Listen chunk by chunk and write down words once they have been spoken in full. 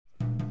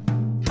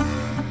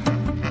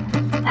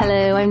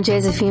Hello, I'm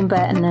Josephine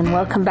Burton and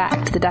welcome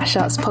back to the Dash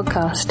Arts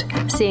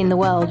podcast, seeing the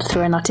world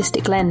through an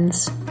artistic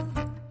lens.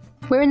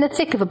 We're in the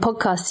thick of a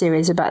podcast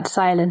series about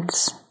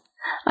silence.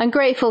 I'm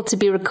grateful to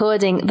be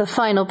recording the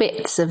final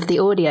bits of the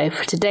audio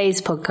for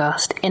today's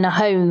podcast in a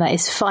home that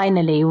is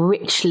finally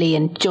richly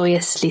and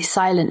joyously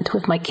silent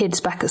with my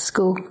kids back at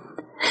school.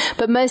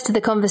 But most of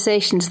the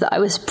conversations that I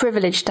was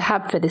privileged to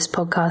have for this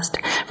podcast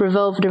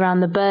revolved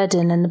around the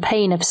burden and the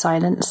pain of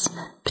silence,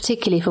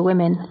 particularly for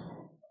women.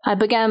 I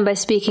began by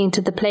speaking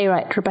to the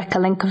playwright Rebecca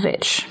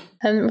Lenkiewicz.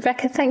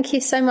 Rebecca, thank you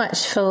so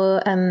much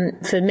for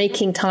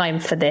making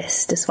time for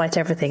this, despite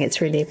everything. It's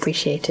really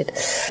appreciated.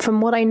 From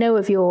what I know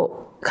of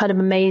your kind of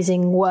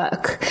amazing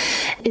work,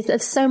 is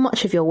that so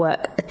much of your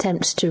work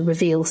attempts to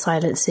reveal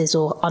silences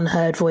or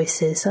unheard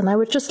voices. And I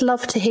would just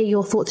love to hear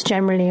your thoughts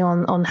generally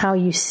on how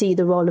you see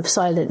the role of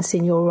silence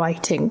in your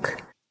writing.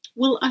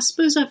 Well, I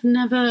suppose I've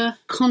never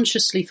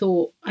consciously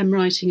thought I'm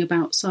writing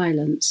about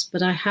silence,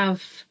 but I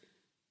have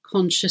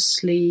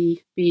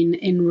consciously been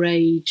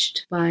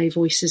enraged by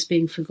voices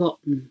being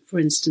forgotten. For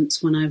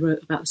instance, when I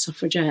wrote about the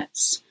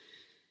suffragettes,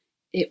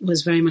 it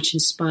was very much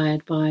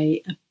inspired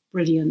by a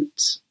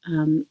brilliant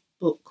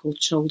book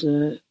called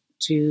Shoulder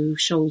to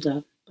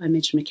Shoulder by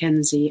Midge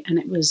Mackenzie, and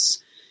it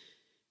was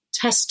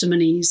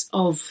testimonies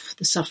of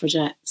the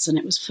suffragettes, and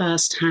it was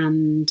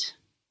first-hand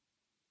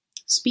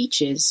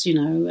speeches,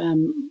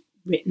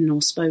 written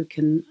or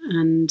spoken,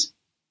 and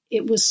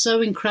it was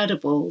so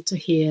incredible to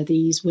hear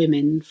these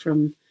women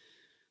from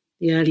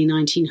the early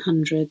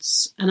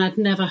 1900s, and I'd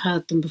never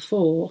heard them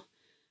before.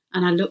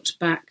 And I looked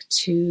back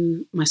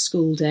to my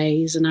school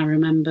days, and I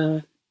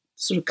remember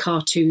sort of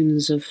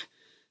cartoons of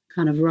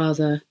kind of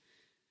rather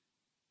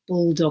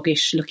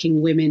bulldogish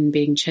looking women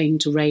being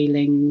chained to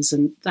railings,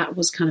 and that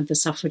was kind of the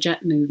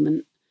suffragette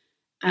movement.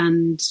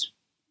 And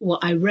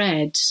what I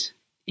read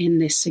in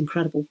this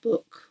incredible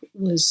book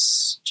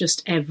was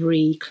just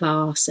every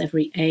class,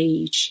 every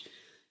age,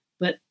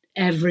 but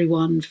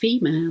everyone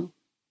female.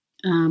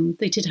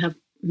 They did have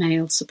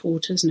male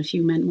supporters and a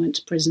few men went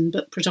to prison,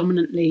 but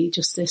predominantly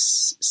just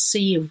this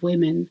sea of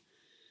women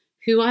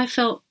who I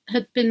felt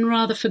had been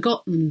rather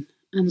forgotten.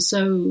 And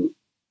so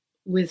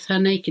with Her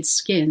Naked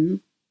Skin,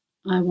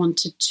 I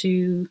wanted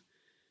to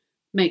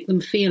make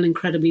them feel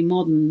incredibly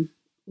modern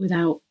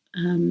without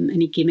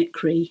any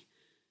gimmickry.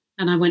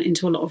 And I went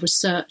into a lot of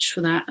research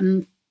for that.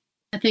 And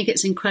I think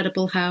it's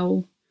incredible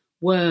how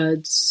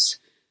words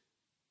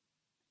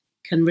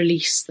can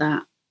release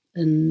that.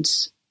 And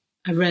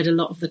I read a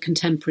lot of the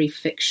contemporary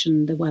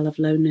fiction, The Well of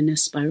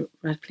Loneliness by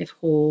Radcliffe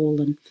Hall,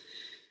 and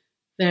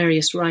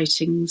various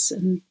writings,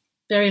 and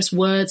various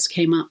words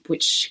came up,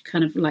 which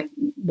kind of like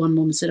one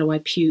woman said, "Oh, I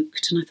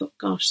puked." And I thought,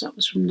 gosh, that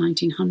was from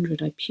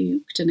 1900, I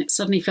puked. And it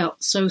suddenly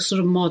felt so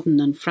sort of modern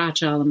and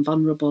fragile and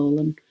vulnerable.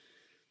 And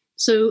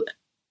so,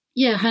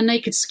 yeah, Her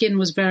Naked Skin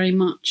was very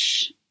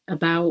much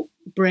about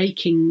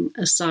breaking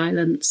a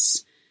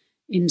silence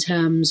in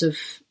terms of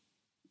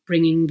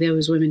bringing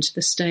those women to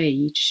the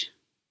stage.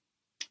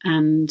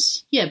 And,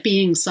 yeah,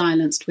 being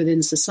silenced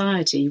within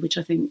society, which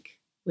I think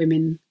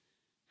women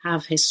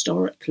have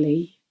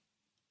historically.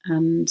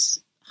 And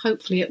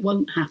hopefully it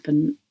won't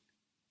happen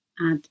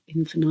ad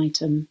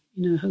infinitum.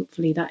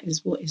 Hopefully that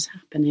is what is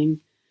happening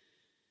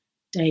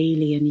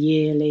daily and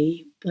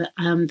yearly. But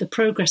the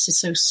progress is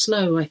so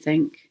slow, I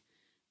think.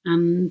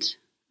 And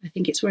I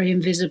think it's very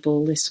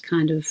invisible, this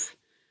kind of...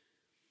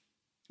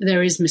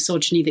 There is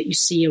misogyny that you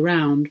see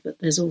around, but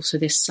there's also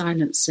this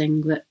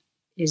silencing that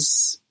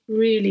is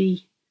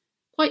really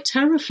quite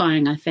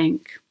terrifying, I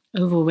think,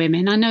 over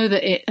women. I know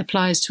that it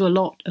applies to a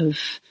lot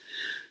of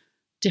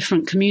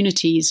different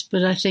communities,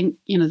 but I think,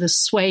 the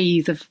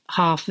swathe of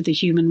half of the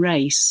human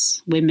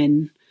race,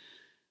 women,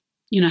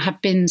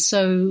 have been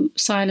so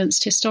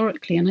silenced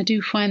historically. And I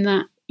do find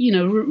that,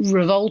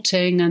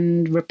 revolting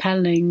and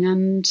repelling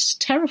and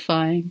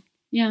terrifying.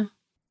 Yeah.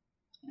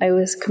 I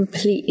was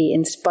completely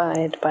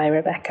inspired by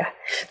Rebecca,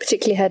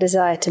 particularly her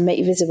desire to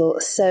make visible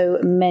so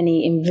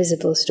many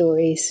invisible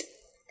stories.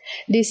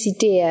 Lucy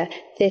Deer,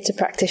 theatre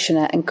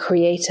practitioner and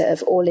creator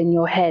of All in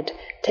Your Head,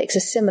 takes a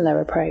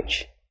similar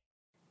approach.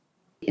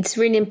 It's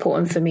really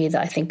important for me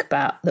that I think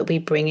about that we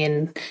bring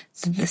in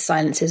the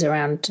silences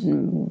around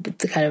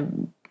the kind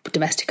of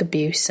domestic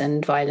abuse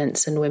and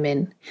violence and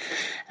women.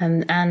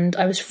 And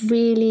I was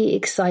really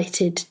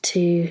excited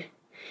to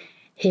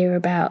hear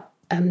about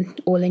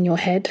All in Your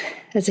Head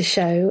as a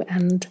show,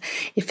 and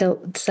it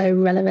felt so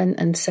relevant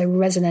and so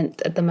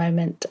resonant at the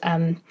moment.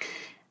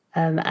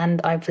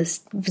 And I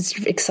was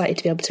excited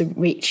to be able to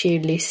reach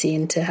you, Lucy,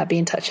 and to be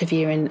in touch with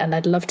you. And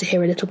I'd love to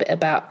hear a little bit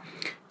about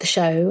the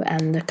show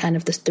and the kind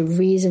of the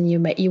reason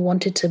you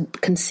wanted to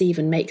conceive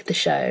and make the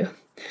show,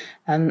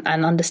 and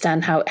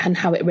understand how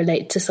it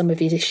relates to some of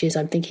these issues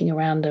I'm thinking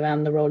around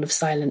the role of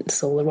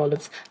silence or the role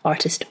of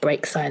artists to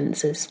break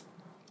silences.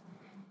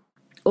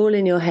 All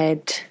in Your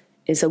Head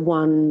is a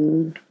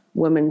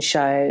one-woman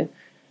show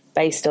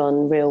based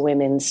on real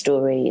women's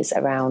stories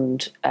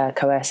around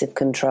coercive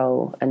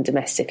control and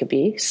domestic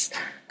abuse.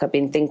 I've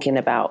been thinking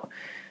about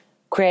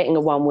creating a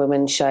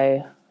one-woman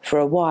show for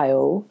a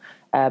while,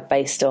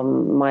 based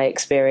on my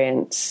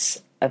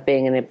experience of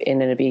being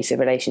in an abusive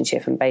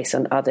relationship and based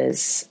on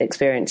others'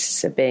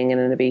 experiences of being in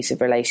an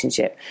abusive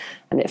relationship.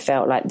 And it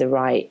felt like the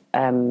right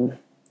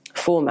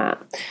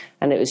format.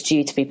 And it was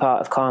due to be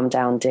part of Calm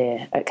Down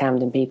Dear at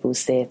Camden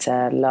People's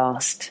Theatre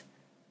last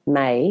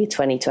May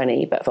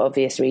 2020, but for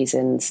obvious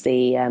reasons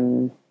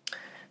the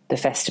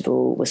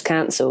festival was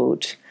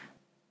cancelled.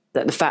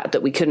 That the fact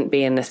that we couldn't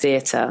be in the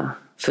theatre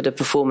for the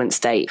performance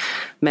date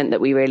meant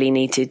that we really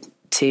needed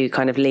to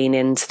kind of lean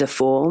into the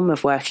form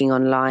of working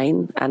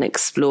online and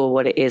explore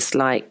what it is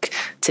like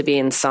to be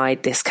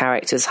inside this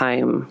character's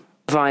home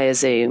via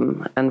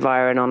Zoom and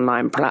via an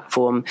online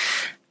platform,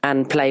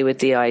 and play with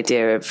the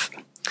idea of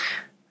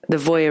the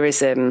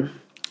voyeurism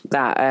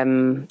that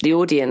the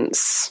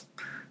audience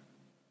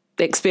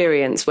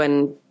experience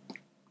when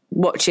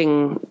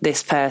watching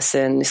this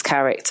person, this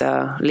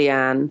character,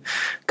 Leanne,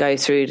 go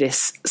through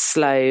this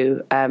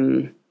slow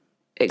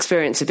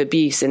experience of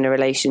abuse in a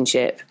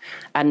relationship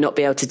and not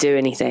be able to do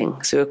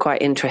anything. So we're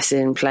quite interested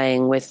in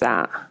playing with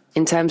that.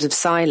 In terms of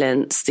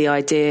silence, the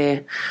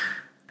idea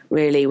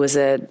really was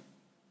a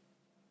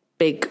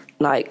big,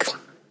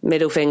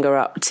 middle finger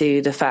up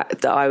to the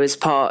fact that I was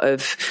part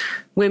of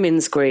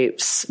women's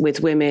groups with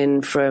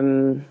women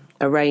from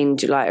a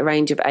range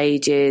of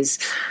ages,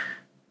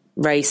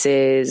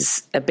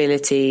 races,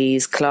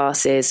 abilities,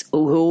 classes,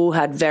 who all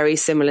had very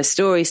similar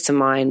stories to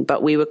mine,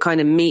 but we were kind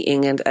of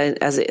meeting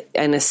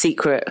in a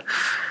secret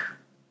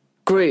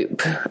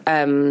group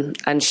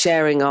and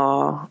sharing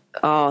our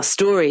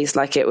stories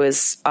like it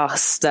was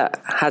us that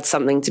had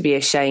something to be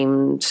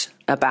ashamed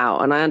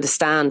about. And I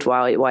understand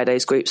why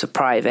those groups are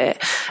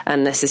private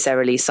and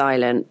necessarily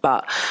silent,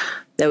 but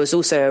there was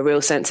also a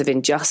real sense of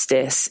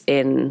injustice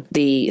in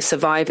the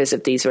survivors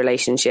of these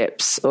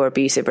relationships or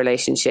abusive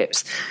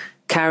relationships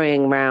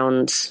carrying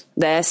around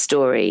their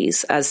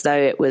stories as though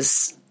it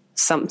was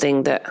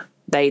something that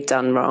they'd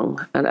done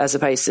wrong, and as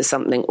opposed to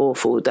something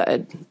awful that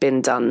had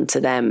been done to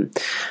them.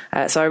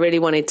 So I really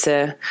wanted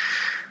to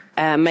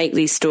make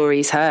these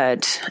stories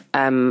heard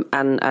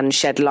and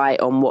shed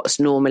light on what's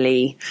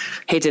normally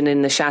hidden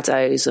in the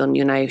shadows, on,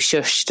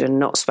 shushed and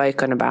not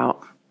spoken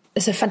about.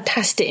 It's a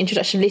fantastic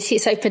introduction, Lucy.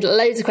 It's opened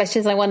loads of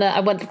questions. I've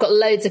got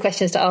loads of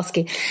questions to ask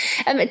you.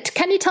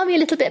 Can you tell me a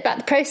little bit about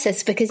the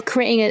process? Because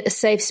creating a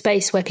safe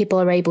space where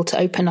people are able to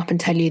open up and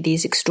tell you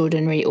these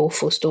extraordinary,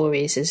 awful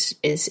stories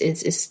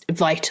is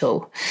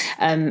vital.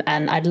 And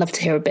I'd love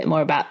to hear a bit more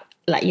about,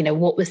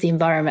 what was the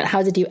environment?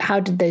 How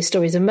did those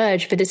stories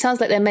emerge? But it sounds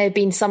like there may have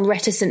been some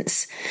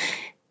reticence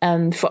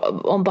on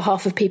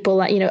behalf of people,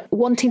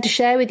 wanting to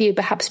share with you,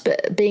 perhaps,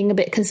 but being a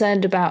bit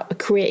concerned about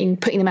putting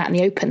them out in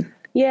the open.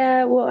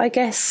 Yeah, well, I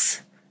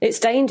guess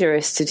it's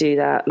dangerous to do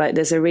that.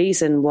 There's a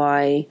reason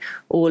why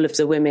all of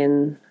the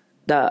women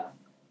that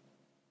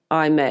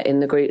I met in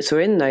the groups were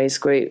in those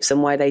groups,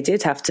 and why they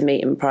did have to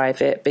meet in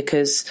private,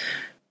 because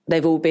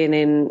they've all been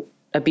in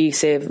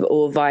abusive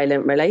or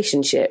violent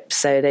relationships.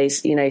 So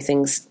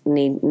things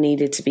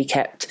needed to be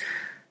kept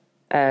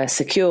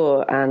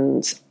secure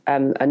and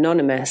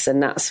anonymous.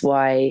 And that's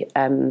why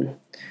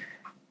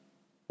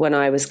when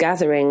I was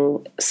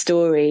gathering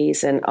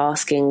stories and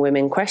asking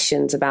women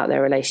questions about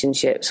their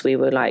relationships, we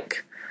were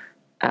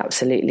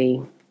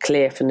absolutely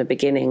clear from the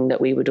beginning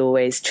that we would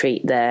always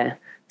treat their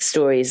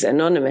stories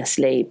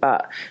anonymously.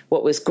 But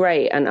what was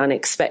great and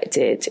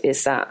unexpected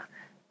is that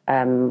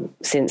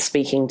since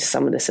speaking to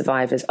some of the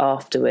survivors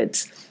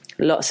afterwards,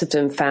 lots of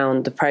them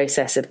found the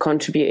process of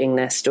contributing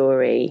their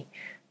story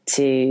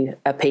to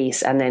a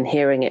piece and then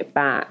hearing it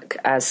back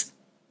as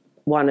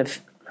one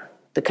of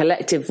the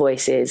collective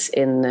voices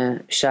in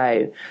the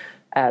show,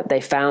 they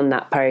found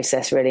that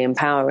process really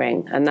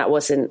empowering, and that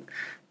was an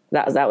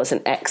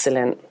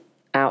excellent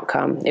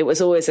outcome. It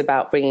was always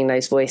about bringing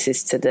those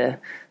voices to the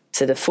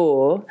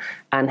fore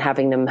and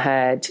having them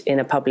heard in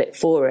a public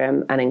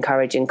forum and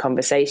encouraging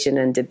conversation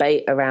and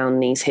debate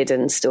around these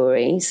hidden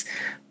stories.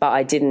 But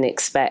I didn't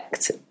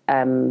expect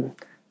for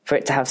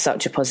it to have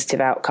such a positive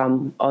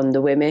outcome on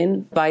the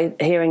women. By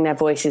hearing their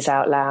voices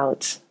out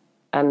loud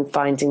and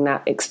finding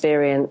that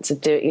experience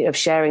of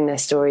sharing their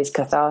stories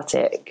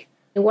cathartic.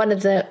 One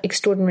of the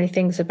extraordinary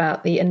things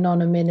about the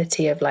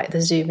anonymity of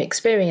the Zoom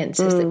experience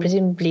is that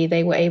presumably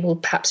they were able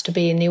perhaps to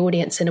be in the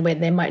audience in a way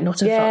they might not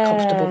have felt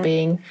comfortable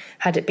being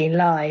had it been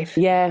live.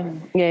 Yeah,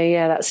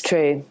 that's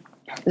true.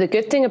 The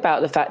good thing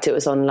about the fact it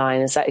was online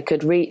is that it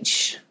could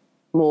reach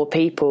more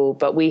people,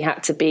 but we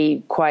had to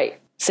be quite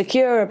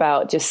secure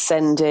about just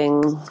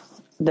sending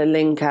the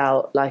link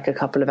out a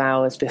couple of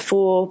hours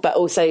before, but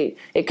also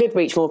it could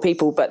reach more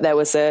people, but there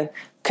was a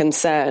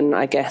concern,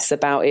 I guess,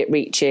 about it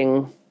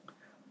reaching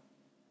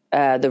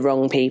the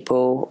wrong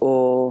people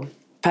or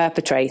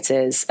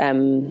perpetrators.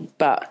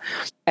 But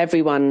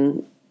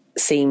everyone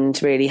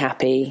seemed really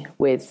happy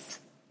with,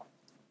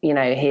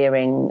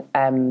 hearing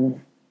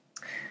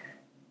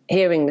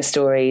the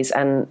stories.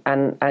 And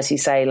as you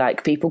say,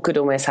 people could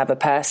almost have a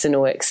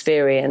personal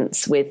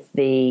experience with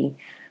the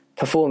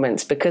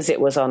performance because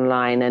it was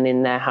online and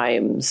in their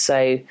homes.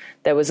 So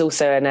there was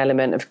also an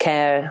element of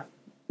care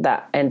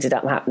that ended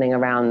up happening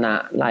around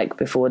that. Like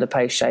before the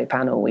post-show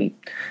panel, we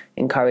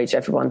encourage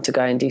everyone to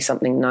go and do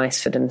something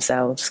nice for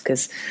themselves,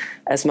 because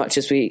as much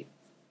as we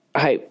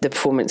hope the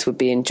performance would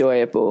be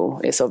enjoyable,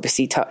 it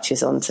obviously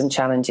touches on some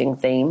challenging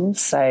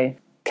themes. So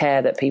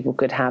care that people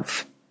could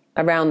have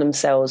around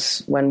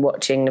themselves when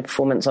watching the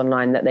performance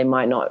online that they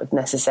might not have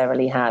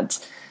necessarily had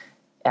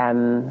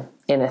in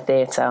a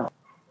theatre.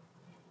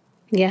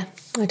 Yeah,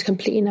 I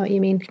completely know what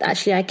you mean.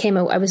 Actually,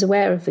 I was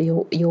aware of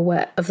your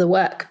work, of the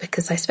work,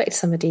 because I spoke to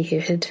somebody who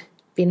had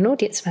been an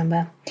audience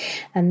member,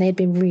 and they'd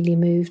been really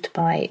moved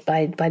by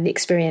the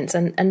experience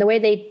and the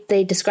way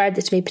they described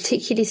it to me,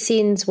 particularly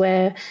scenes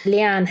where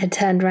Leanne had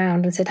turned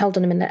around and said, "Hold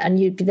on a minute,"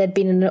 and there'd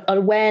been an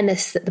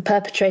awareness that the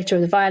perpetrator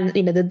of the violence,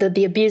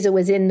 the abuser,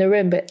 was in the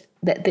room, but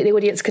that the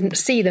audience couldn't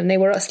see them. They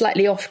were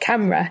slightly off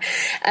camera.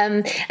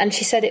 And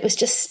she said it was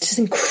just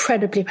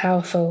incredibly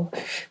powerful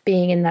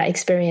being in that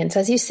experience,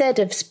 as you said,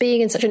 of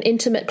being in such an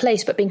intimate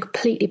place, but being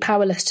completely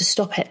powerless to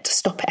stop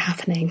it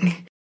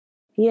happening.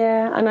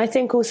 Yeah, and I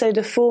think also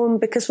the form,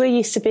 because we're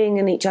used to being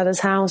in each other's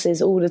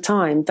houses all the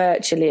time,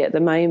 virtually at the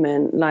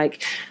moment,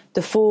 like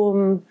the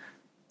form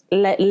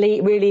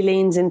really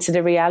leans into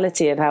the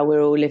reality of how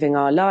we're all living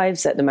our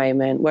lives at the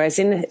moment. Whereas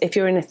if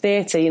you're in a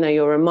theatre,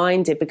 you're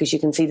reminded, because you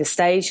can see the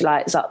stage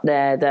lights up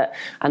there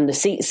and the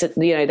seats,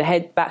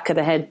 the back of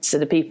the heads of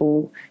the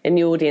people in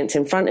the audience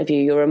in front of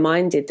you, you're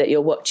reminded that you're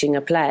watching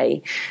a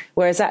play.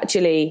 Whereas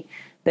actually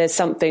there's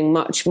something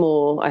much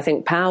more, I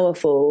think,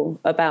 powerful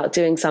about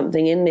doing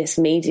something in this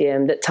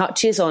medium that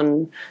touches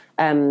on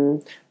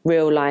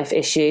real life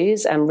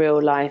issues and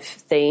real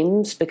life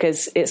themes,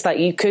 because it's like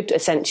you could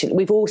essentially,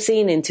 we've all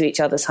seen into each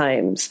other's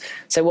homes.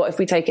 So what if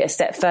we take it a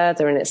step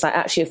further, and it's like,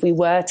 actually, if we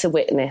were to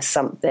witness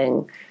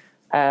something,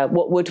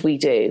 what would we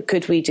do?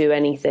 Could we do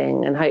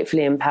anything? And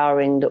hopefully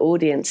empowering the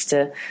audience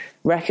to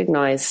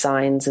recognise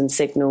signs and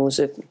signals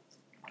of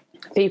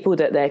people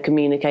that they're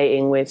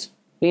communicating with,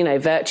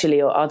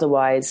 virtually or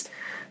otherwise,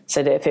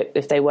 so that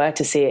if they were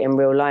to see it in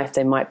real life,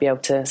 they might be able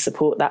to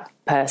support that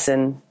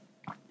person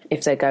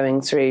if they're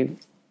going through,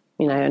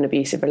 an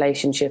abusive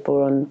relationship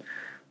or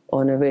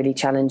on a really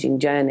challenging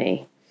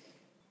journey.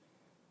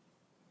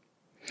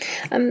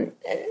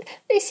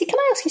 Lucy, can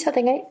I ask you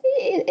something?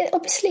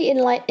 Obviously,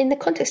 in the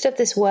context of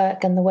this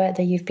work and the work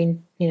that you've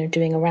been,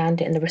 doing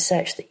around it and the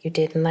research that you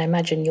did, and I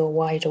imagine your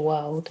wider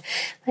world,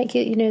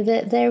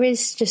 there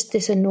is just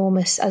this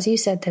enormous, as you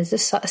said, there's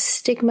this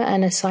stigma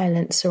and a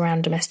silence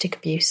around domestic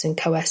abuse and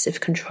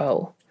coercive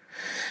control,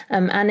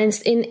 and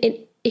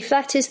if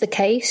that is the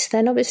case,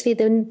 then obviously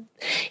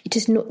it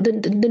is not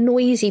the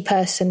noisy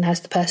person has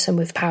the person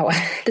with power.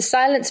 The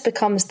silence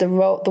becomes the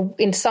role.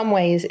 In some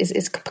ways,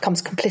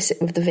 becomes complicit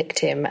with the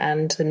victim,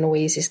 and the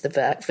noise is the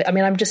verb. I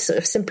mean, I'm just sort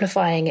of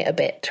simplifying it a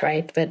bit,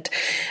 right? But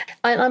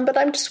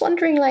I'm just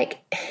wondering,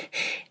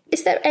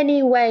 is there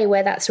any way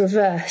where that's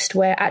reversed,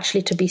 where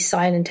actually to be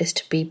silent is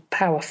to be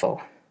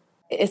powerful?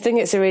 I think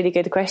it's a really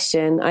good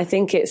question. I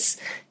think it's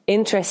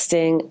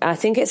interesting. I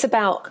think it's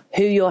about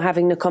who you're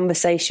having the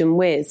conversation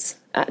with,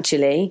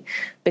 actually,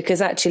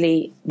 because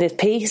actually the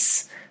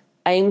piece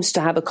aims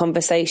to have a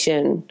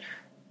conversation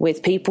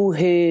with people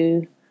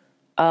who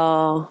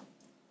are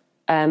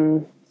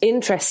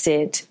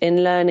interested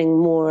in learning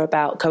more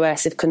about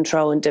coercive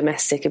control and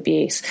domestic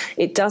abuse.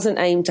 It doesn't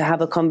aim to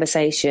have a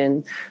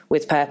conversation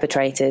with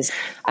perpetrators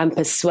and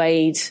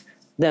persuade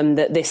them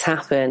that this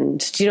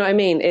happened. Do you know what I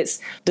mean? It's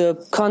the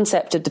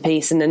concept of the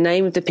piece and the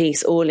name of the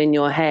piece, All in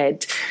Your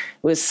Head,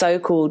 was so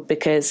called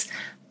because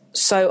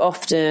so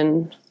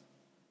often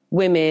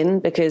women,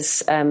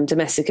 because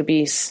domestic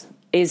abuse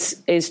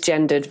is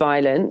gendered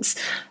violence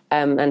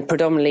and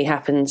predominantly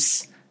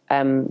happens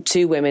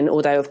to women,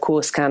 although of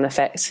course can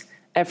affect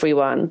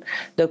everyone.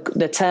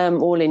 The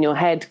term All in Your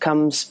Head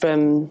comes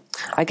from,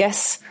 I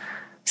guess,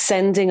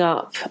 sending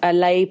up a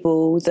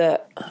label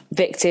that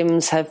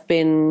victims have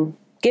been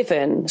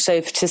given.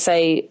 So to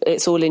say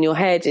it's all in your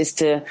head is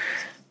to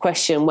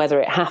question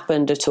whether it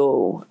happened at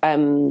all.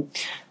 And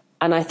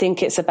I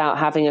think it's about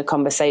having a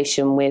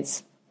conversation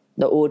with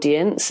the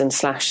audience and /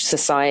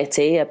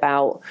 society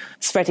about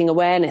spreading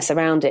awareness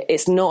around it.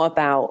 It's not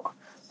about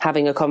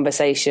having a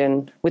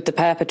conversation with the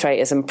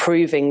perpetrators and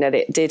proving that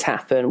it did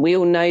happen. We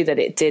all know that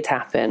it did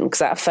happen, because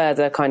that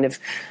further kind of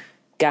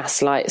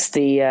gaslights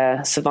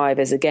the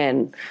survivors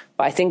again.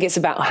 But I think it's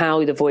about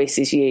how the voice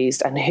is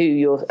used and who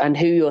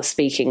you're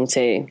speaking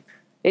to.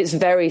 It's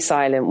very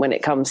silent when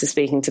it comes to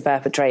speaking to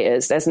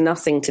perpetrators. There's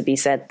nothing to be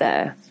said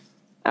there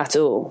at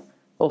all.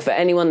 Or for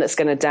anyone that's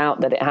going to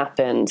doubt that it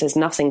happened, there's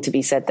nothing to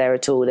be said there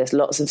at all. There's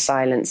lots of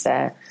silence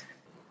there.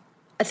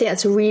 I think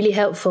that's really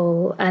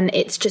helpful, and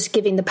it's just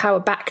giving the power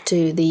back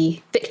to the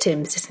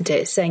victims, isn't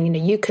it? It's saying,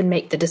 you can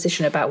make the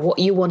decision about what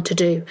you want to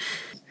do.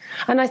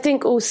 And I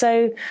think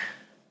also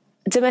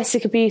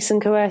domestic abuse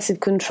and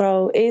coercive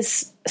control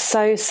is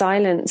so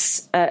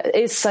silencing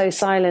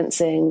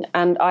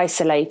and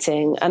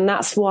isolating, and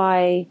that's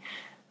why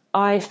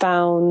I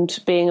found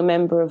being a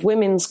member of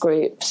women's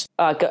groups,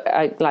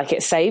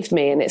 it saved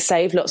me, and it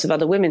saved lots of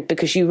other women,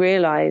 because you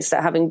realise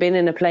that having been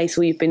in a place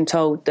where you've been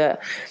told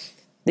that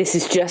this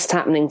is just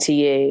happening to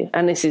you,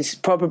 and this is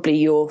probably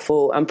your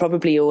fault and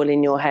probably all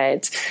in your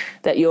head,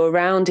 that you're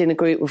around in a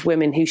group of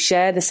women who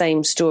share the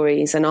same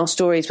stories, and our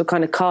stories were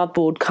kind of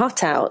cardboard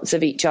cutouts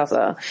of each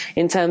other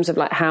in terms of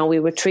like how we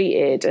were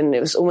treated. And it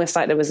was almost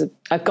like there was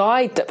a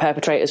guide that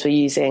perpetrators were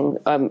using,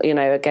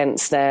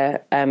 against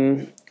their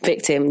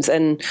victims.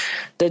 And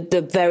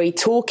the very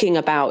talking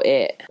about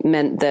it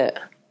meant that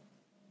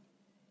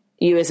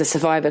you as a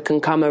survivor can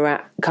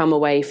come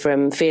away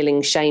from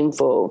feeling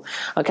shameful.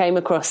 I came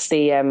across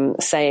the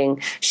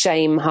saying,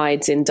 shame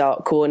hides in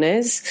dark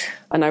corners.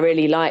 And I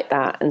really like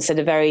that. And so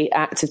the very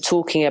act of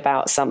talking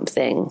about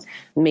something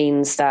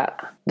means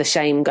that the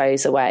shame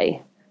goes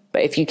away.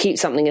 But if you keep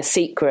something a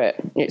secret,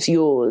 it's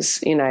yours,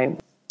 you know.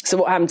 So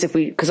what happens if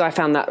because I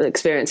found that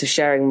experience of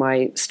sharing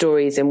my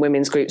stories in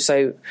women's groups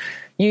so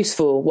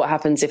useful, what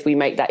happens if we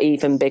make that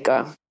even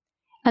bigger?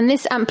 And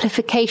this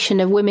amplification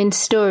of women's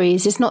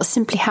stories is not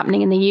simply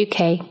happening in the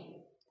UK.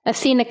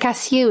 Athena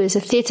Cassiou is a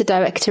theatre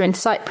director in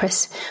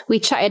Cyprus. We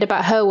chatted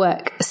about her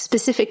work,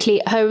 specifically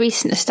her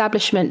recent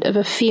establishment of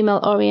a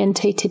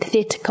female-orientated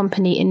theatre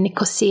company in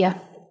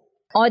Nicosia.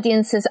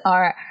 Audiences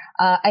are,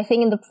 I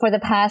think for the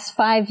past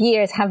 5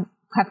 years, have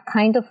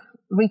kind of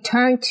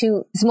returned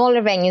to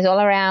smaller venues all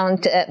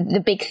around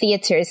the big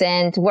theatres,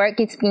 and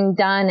work is being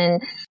done.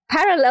 And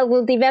parallel,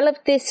 we'll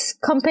develop this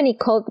company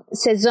called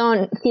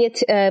Saison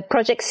Theatre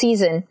Project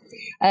Season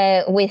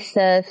with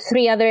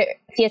 3 other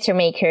theatre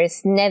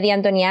makers, Nedi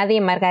Antoniadi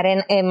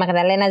and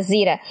Magdalena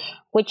Zira,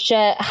 which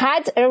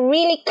had a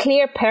really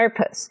clear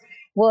purpose.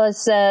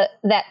 Was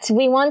that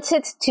we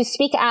wanted to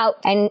speak out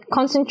and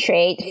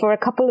concentrate for a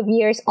couple of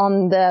years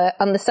on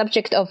the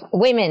subject of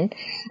women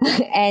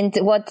and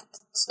what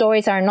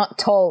stories are not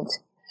told.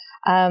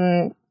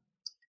 And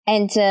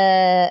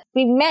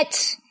we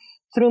met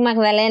through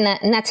Magdalena,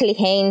 Natalie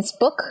Haynes'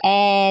 book,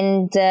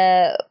 and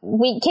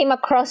we came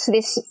across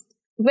this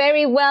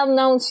very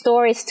well-known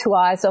stories to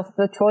us of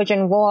the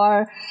Trojan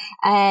War,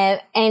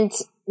 and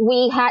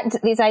we had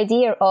this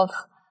idea of,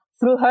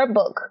 through her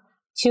book,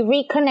 to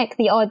reconnect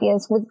the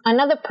audience with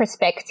another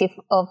perspective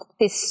of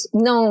this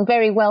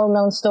very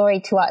well-known story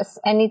to us.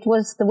 And it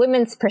was the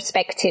women's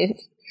perspective.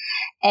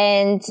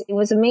 And it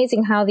was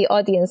amazing how the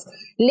audience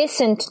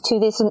listened to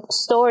these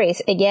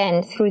stories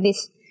again through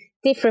this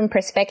different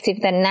perspective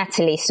that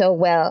Natalie so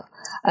well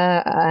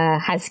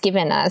has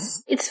given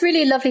us. It's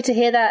really lovely to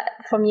hear that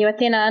from you,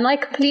 Athena. And I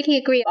completely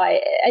agree.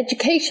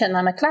 Education,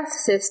 I'm a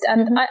classicist.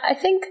 And I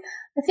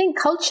think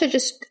culture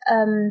just...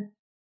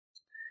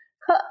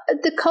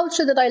 the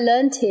culture that I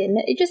learnt in,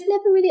 it just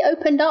never really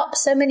opened up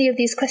so many of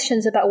these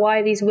questions about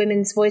why these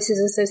women's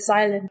voices are so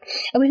silent.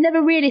 And we've never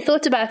really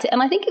thought about it.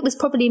 And I think it was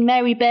probably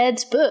Mary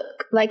Baird's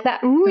book, like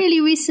that really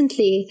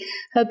recently,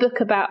 her book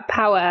about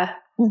power,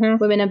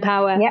 women and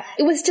power. Yeah.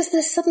 It was just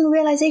this sudden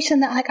realization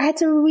that like I had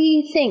to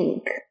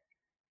rethink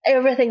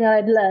everything that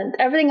I'd learned,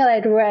 everything that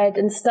I'd read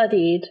and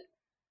studied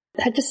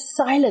had just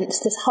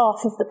silenced this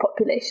half of the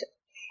population.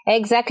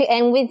 Exactly.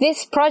 And with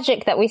this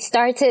project that we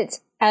started,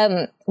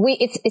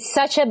 it's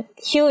such a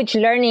huge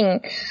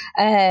learning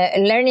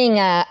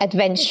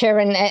adventure,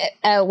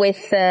 and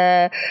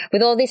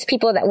with all these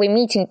people that we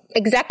meet. And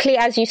exactly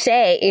as you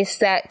say, is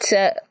that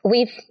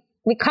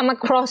we come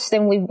across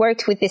them. We've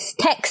worked with this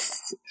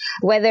text,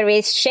 whether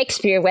it's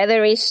Shakespeare,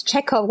 whether it's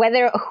Chekhov,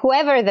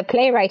 whoever the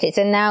playwright is.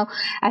 And now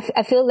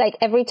I feel like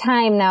every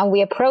time now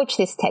we approach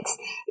this text,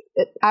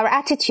 our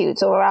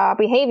attitudes or our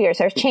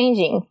behaviors are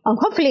changing, and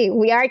hopefully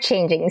we are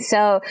changing.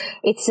 So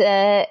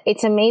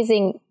it's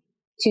amazing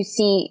to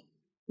see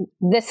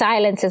the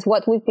silence is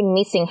what we've been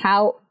missing,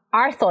 how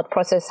our thought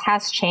process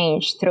has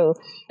changed through.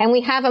 And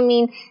we have,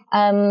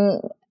 I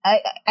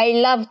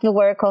love the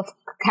work of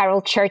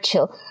Carol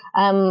Churchill.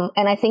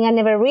 And I think I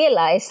never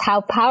realized how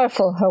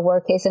powerful her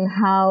work is and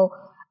how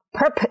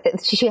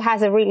she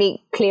has a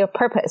really clear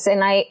purpose.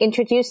 And I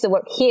introduced the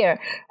work here.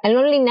 And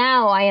only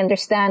now I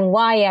understand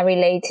why I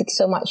related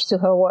so much to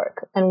her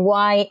work and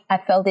why I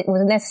felt it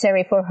was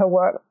necessary for her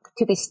work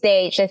to be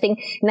staged. I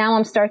think now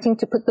I'm starting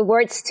to put the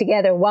words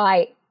together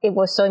why it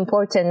was so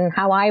important and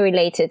how I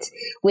related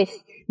with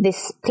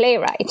this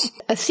playwright.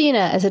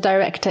 Athena, as a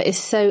director, is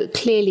so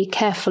clearly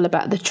careful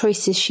about the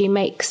choices she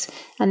makes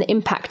and the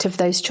impact of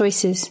those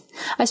choices.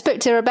 I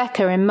spoke to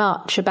Rebecca in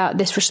March about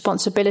this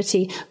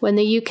responsibility when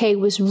the UK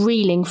was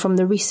reeling from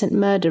the recent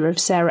murder of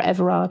Sarah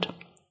Everard.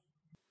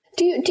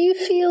 Do you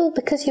feel,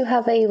 because you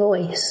have a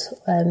voice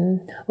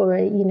or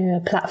a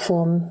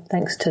platform,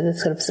 thanks to the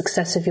sort of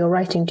success of your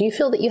writing, do you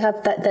feel that you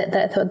have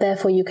that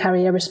therefore you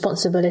carry a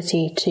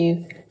responsibility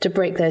to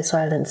break those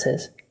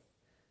silences?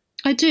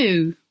 I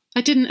do. I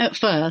didn't at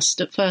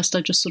first. At first,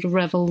 I just sort of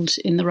revelled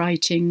in the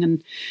writing,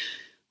 and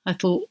I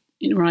thought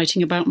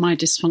writing about my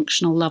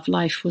dysfunctional love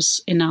life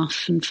was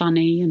enough and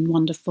funny and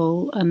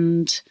wonderful.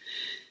 And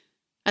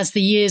as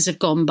the years have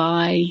gone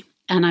by,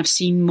 and I've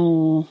seen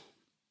more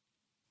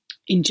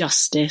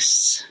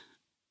injustice,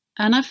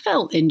 and I've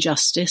felt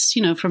injustice,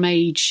 from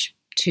age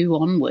 2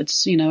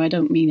 onwards. I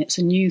don't mean it's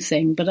a new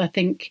thing, but I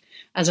think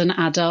as an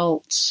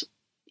adult,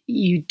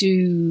 you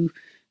do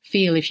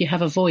feel if you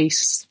have a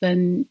voice,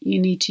 then you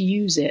need to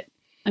use it.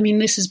 I mean,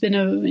 this has been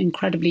an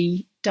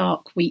incredibly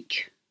dark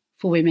week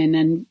for women,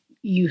 and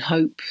you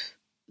hope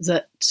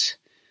that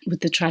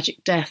with the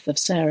tragic death of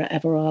Sarah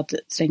Everard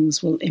that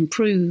things will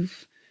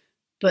improve.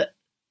 But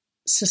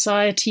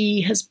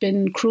society has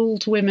been cruel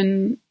to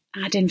women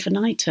ad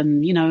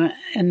infinitum,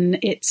 and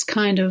it's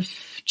kind of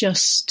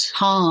just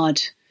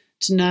hard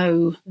to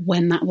know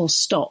when that will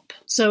stop.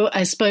 So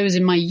I suppose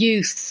in my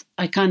youth,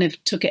 I kind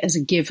of took it as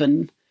a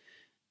given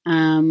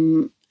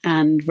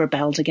and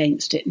rebelled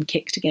against it and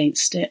kicked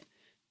against it.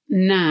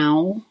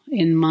 Now,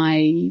 in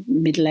my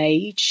middle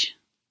age,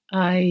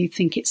 I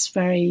think it's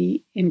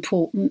very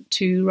important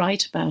to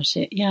write about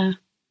it, yeah.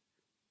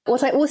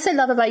 What I also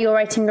love about your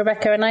writing,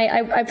 Rebecca, and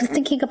I was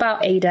thinking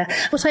about Ada,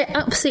 what I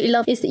absolutely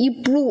love is that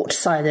you brought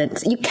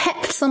silence. You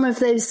kept some of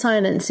those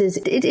silences.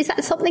 Is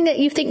that something that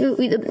you think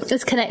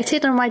is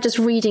connected, or am I just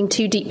reading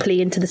too deeply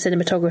into the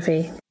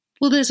cinematography?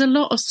 Well, there's a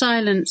lot of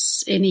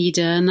silence in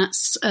Ida, and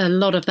a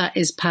lot of that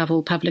is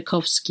Paweł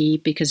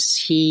Pawlikowski, because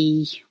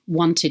he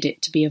wanted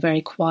it to be a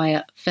very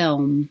quiet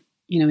film,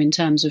 in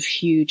terms of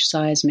huge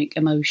seismic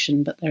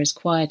emotion, but there is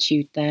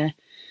quietude there.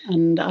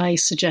 And I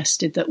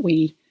suggested that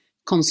we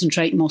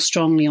concentrate more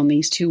strongly on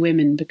these two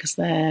women because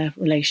their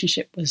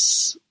relationship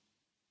was,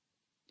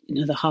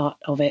 the heart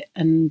of it.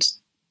 And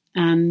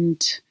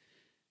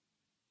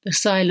the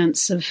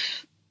silence of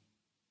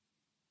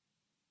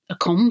a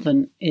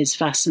convent is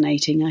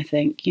fascinating, I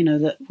think,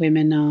 that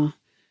women are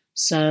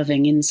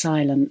serving in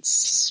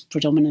silence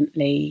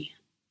predominantly,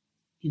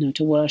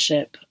 to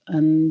worship.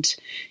 And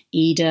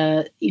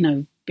Ida,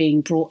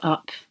 being brought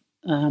up,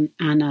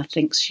 Anna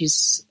thinks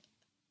she's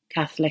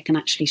Catholic and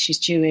actually she's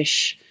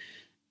Jewish.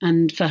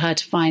 And for her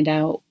to find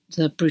out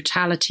the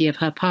brutality of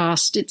her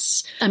past,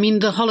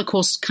 the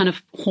Holocaust kind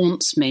of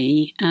haunts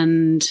me.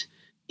 And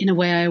in a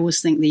way, I always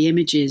think the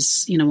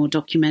images, or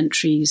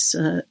documentaries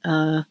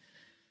are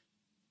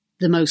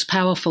the most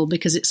powerful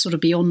because it's sort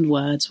of beyond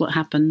words what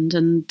happened.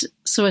 And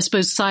so I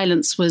suppose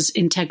silence was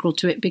integral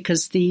to it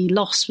because the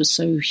loss was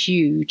so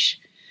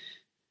huge.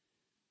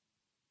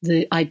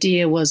 The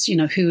idea was,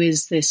 who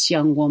is this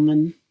young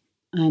woman?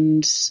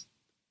 And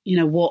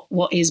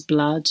what is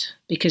blood?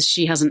 Because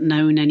she hasn't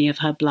known any of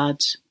her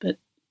blood, but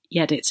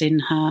yet it's in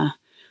her.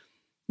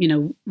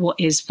 What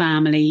is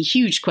family?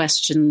 Huge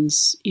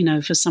questions,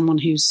 for someone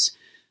who's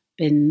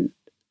been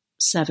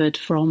severed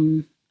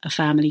from a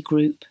family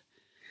group.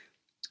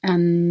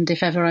 And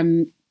if ever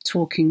I'm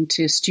talking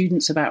to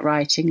students about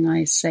writing,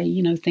 I say,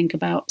 think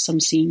about some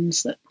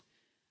scenes that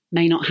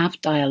may not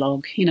have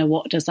dialogue.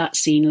 What does that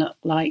scene look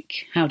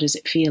like? How does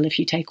it feel if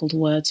you take all the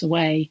words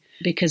away?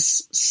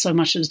 Because so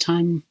much of the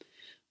time,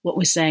 what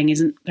we're saying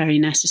isn't very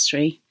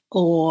necessary,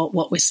 or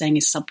what we're saying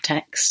is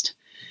subtext.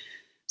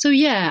 So,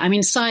 yeah,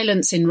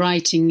 silence in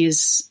writing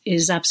is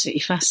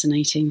absolutely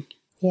fascinating.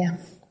 Yeah,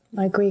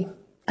 I agree.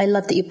 I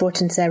love that you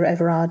brought in Sarah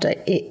Everard.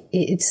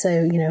 It's so,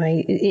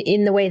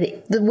 in the way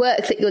that the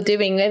work that you're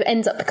doing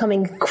ends up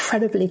becoming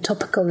incredibly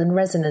topical and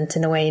resonant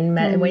in a way,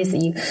 in ways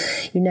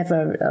that you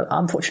never,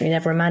 unfortunately,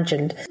 never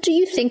imagined. Do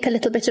you think a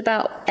little bit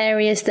about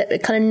areas that are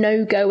kind of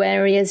no-go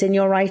areas in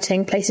your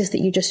writing, places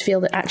that you just feel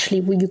that actually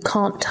you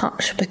can't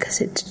touch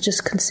because it's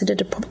just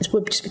considered it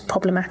would just be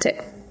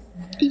problematic?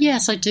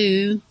 Yes, I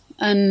do.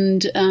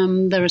 And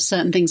there are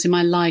certain things in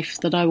my life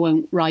that I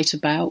won't write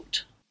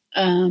about.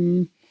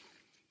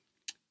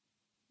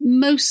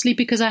 Mostly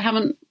because I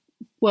haven't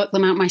worked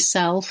them out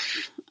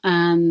myself,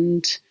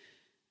 and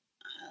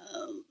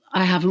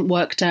I haven't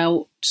worked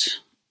out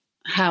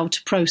how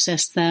to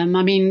process them.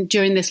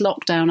 During this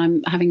lockdown,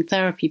 I'm having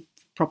therapy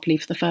properly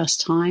for the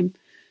first time,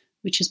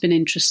 which has been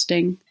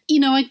interesting.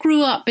 I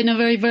grew up in a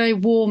very, very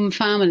warm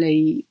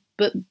family,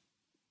 but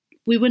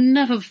we were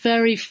never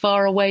very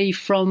far away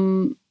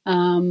from,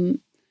 a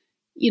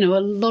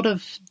lot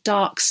of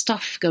dark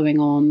stuff going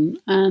on.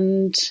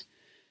 And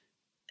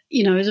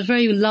it was a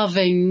very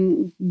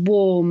loving,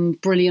 warm,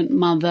 brilliant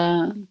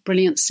mother,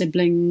 brilliant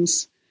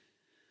siblings.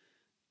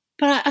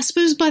 But I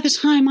suppose by the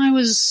time I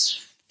was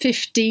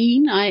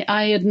 15,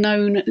 I had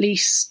known at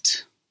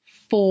least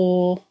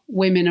 4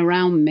 women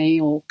around me,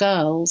 or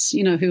girls,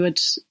 who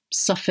had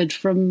suffered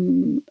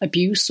from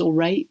abuse or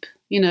rape,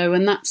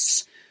 and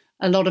that's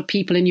a lot of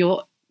people in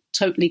your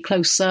totally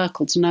close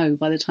circle to know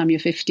by the time you're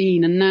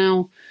 15. And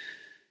now,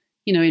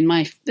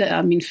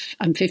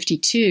 I'm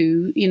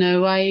 52,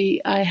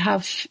 I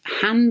have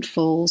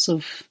handfuls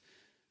of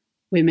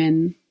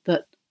women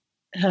that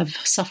have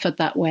suffered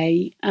that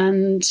way.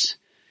 And,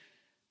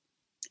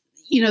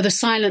 the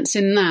silence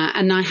in that,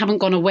 and I haven't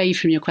gone away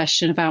from your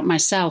question about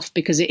myself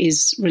because it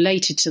is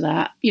related to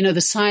that,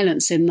 the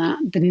silence in that,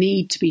 the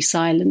need to be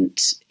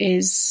silent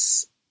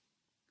is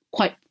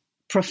quite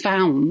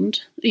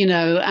profound,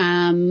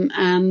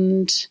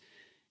 and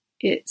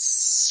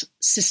it's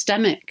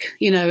systemic,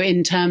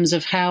 in terms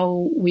of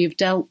how we've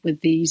dealt with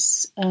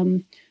these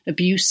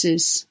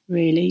abuses,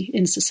 really,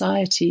 in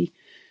society.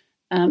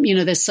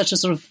 There's such a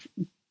sort of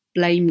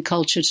blame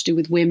culture to do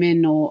with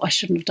women, or I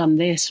shouldn't have done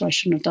this, or I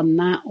shouldn't have done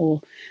that,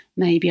 or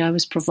maybe I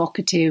was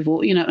provocative,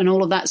 or, and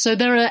all of that. So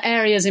there are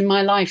areas in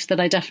my life that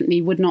I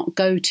definitely would not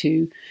go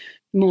to.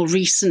 More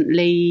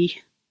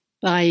recently,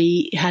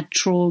 I had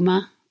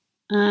trauma.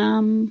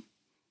 My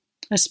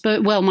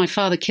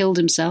father killed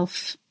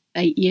himself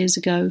 8 years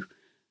ago,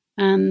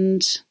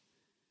 and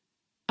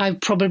I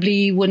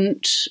probably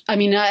wouldn't. I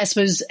mean, I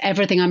suppose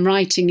everything I'm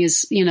writing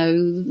is,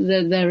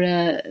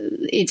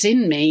 it's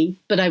in me,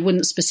 but I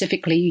wouldn't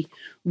specifically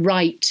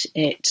write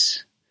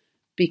it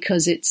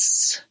because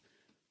it's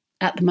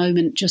at the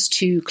moment just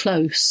too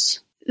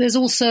close. There's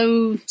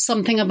also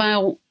something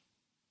about,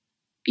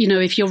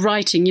 if you're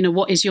writing,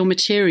 what is your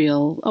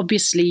material?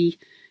 Obviously,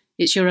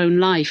 it's your own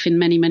life in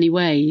many, many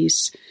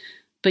ways,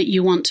 but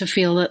you want to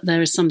feel that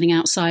there is something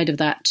outside of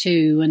that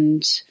too.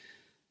 And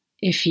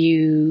if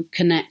you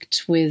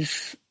connect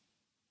with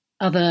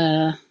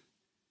other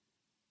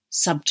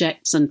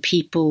subjects and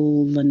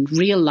people and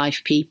real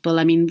life people,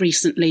 I mean,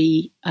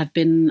 recently I've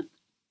been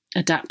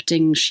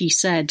adapting She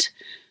Said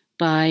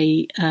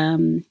by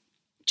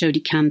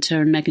Jodie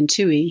Cantor and Megan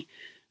Twohey,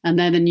 and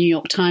they're the New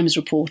York Times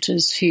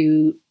reporters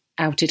who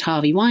outed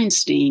Harvey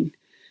Weinstein,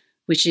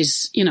 which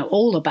is,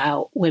 all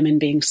about women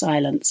being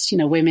silenced,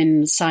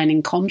 women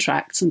signing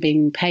contracts and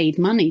being paid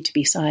money to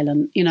be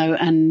silent,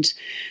 and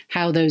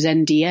how those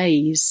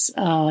NDAs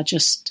are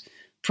just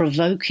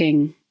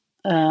provoking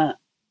a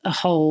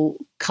whole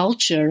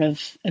culture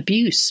of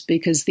abuse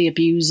because the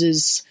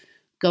abusers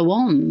go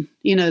on,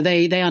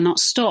 they are not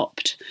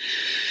stopped.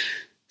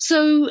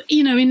 So,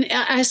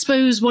 I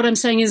suppose what I'm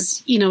saying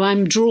is,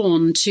 I'm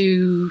drawn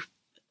to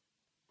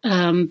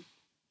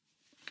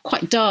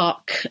quite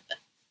dark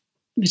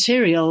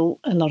material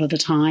a lot of the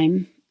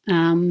time.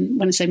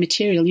 When I say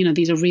material,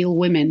 these are real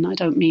women. I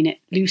don't mean it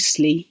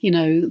loosely,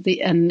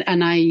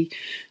 and I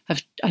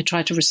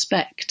try to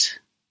respect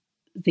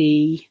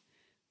the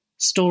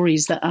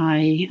stories that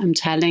I am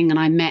telling. And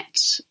I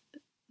met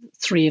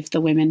 3 of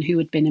the women who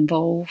had been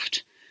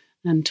involved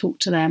and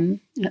talked to them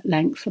at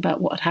length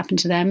about what had happened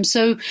to them.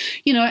 So,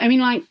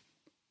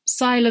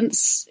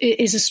 silence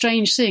is a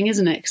strange thing,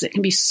 isn't it? Because it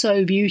can be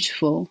so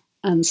beautiful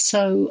and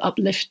so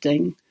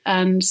uplifting.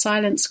 And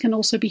silence can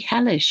also be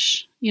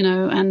hellish,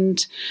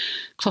 and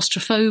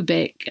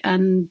claustrophobic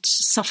and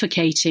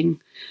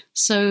suffocating.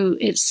 So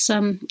it's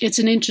an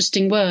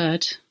interesting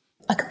word.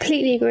 I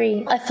completely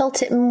agree. I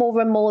felt it more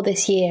and more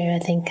this year, I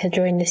think,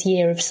 during this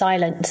year of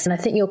silence. And I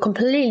think you're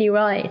completely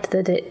right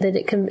that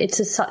it's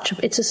a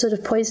sort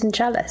of poison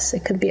chalice.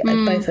 It can be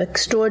both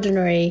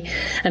extraordinary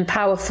and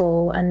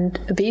powerful and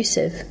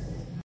abusive.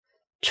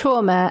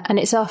 Trauma and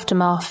its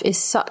aftermath is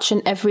such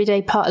an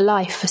everyday part of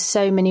life for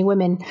so many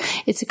women.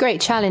 It's a great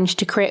challenge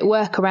to create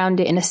work around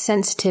it in a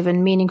sensitive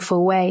and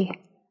meaningful way.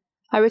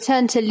 I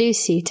returned to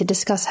Lucy to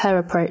discuss her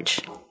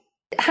approach.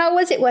 How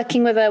was it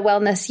working with a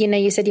wellness?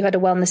 You said you had a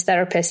wellness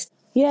therapist.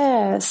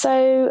 Yeah,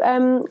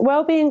 so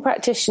wellbeing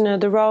practitioner,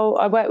 the role,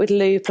 I worked with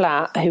Lou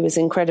Platt, who was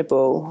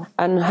incredible,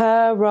 and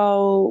her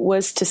role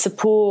was to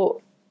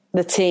support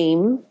the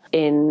team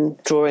in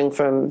drawing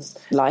from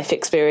life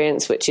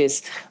experience, which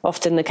is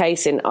often the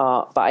case in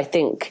art. But I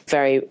think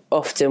very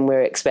often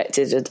we're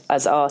expected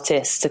as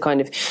artists to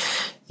kind of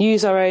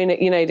use our own,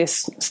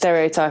 this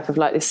stereotype of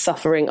like this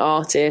suffering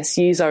artist,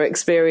 use our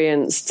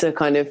experience to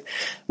kind of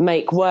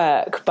make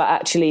work. But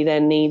actually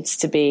there needs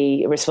to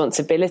be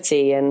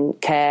responsibility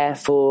and care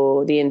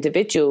for the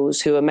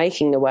individuals who are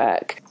making the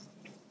work.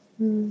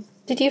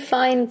 Did you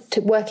find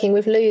working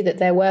with Lou that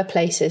there were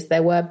places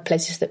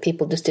that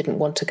people just didn't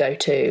want to go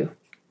to?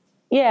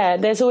 Yeah,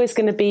 there's always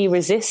going to be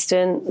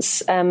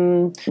resistance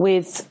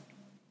with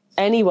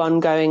anyone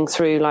going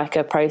through like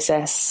a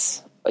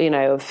process,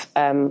 of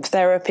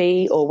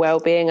therapy or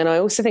well-being. And I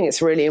also think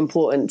it's really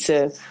important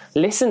to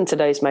listen to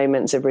those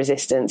moments of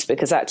resistance,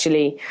 because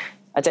actually,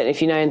 I don't know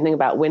if you know anything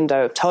about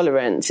window of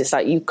tolerance. It's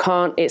like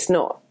it's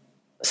not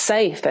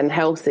safe and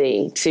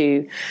healthy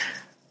to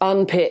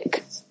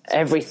unpick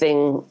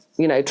everything,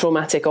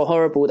 traumatic or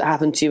horrible that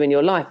happened to you in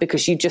your life,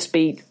 because you'd just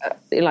be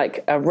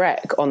like a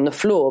wreck on the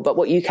floor. But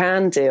what you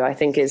can do, I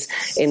think, is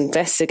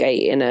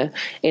investigate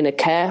in a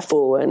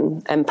careful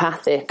and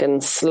empathic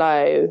and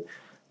slow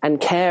and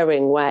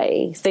caring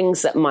way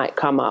things that might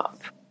come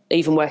up.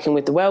 Even working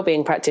with the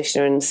wellbeing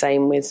practitioner, and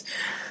same with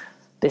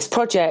this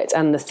project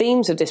and the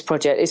themes of this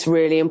project, it's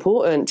really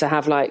important to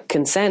have like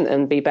consent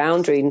and be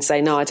boundary and say,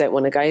 no, I don't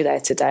want to go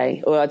there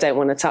today, or I don't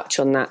want to touch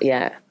on that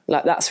yet.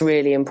 Like, that's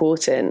really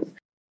important.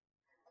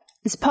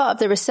 As part of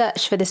the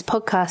research for this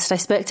podcast, I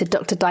spoke to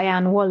Dr.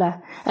 Diane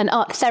Waller, an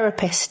art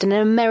therapist and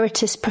an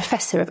emeritus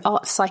professor of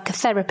art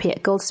psychotherapy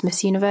at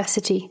Goldsmiths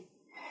University.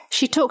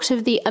 She talked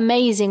of the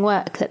amazing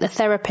work that the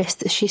therapists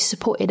that she's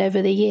supported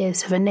over the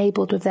years have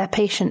enabled with their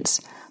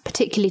patients,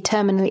 particularly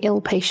terminally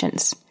ill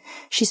patients.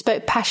 She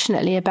spoke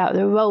passionately about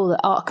the role that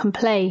art can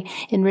play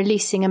in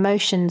releasing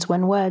emotions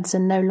when words are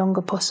no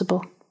longer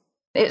possible.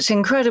 It's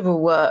incredible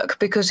work,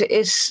 because it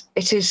is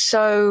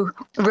so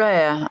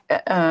rare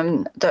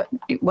that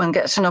one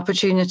gets an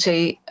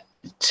opportunity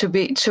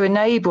to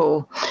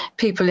enable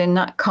people in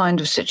that kind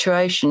of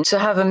situation to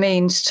have a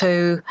means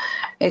to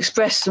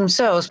express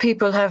themselves.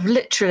 People have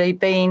literally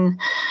been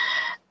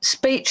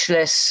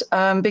speechless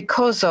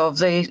because of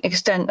the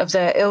extent of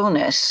their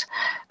illness.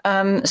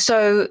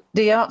 So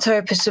the art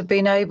therapists have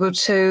been able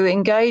to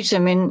engage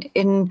them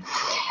in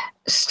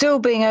still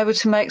being able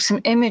to make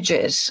some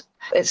images.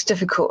 It's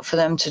difficult for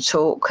them to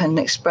talk and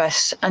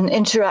express, and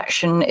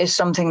interaction is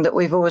something that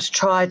we've always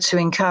tried to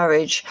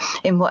encourage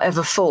in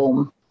whatever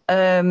form.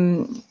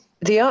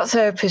 The art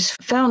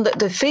therapists found that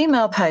the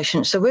female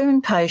patients, the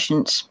women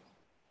patients,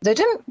 they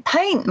didn't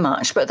paint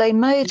much, but they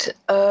made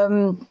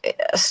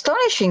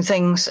astonishing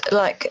things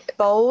like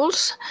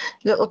bowls,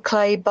 little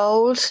clay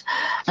bowls,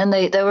 and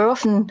they were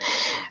often,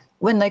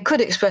 when they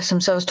could express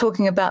themselves,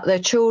 talking about their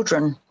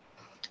children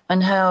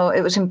and how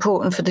it was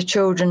important for the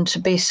children to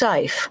be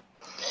safe.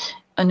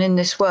 And in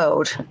this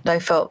world, they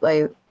felt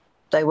they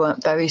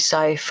weren't very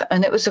safe.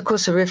 And it was, of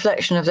course, a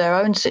reflection of their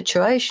own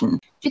situation. Do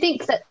you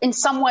think that in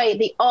some way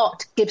the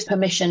art gives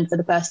permission for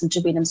the person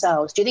to be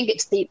themselves? Do you think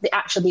it's the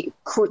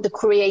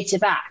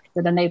creative act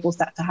that enables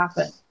that to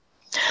happen?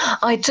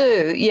 I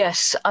do,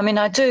 yes. I mean,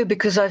 I do,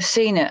 because I've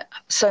seen it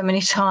so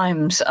many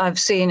times. I've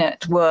seen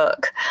it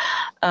work.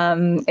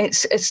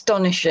 It's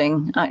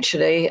astonishing,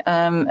 actually.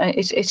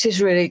 It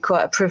is really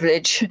quite a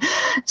privilege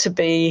to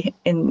be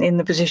in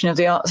the position of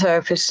the art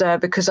therapist there,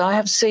 because I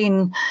have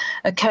seen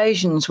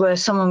occasions where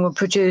someone will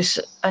produce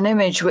an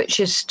image which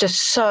is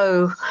just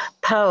so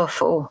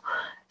powerful,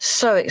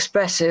 so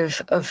expressive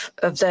of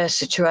their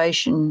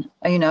situation.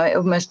 You know, it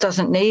almost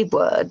doesn't need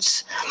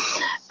words.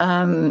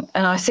 And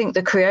I think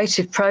the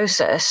creative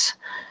process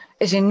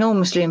is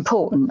enormously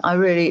important. I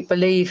really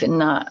believe in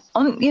that.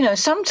 You know,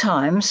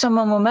 sometimes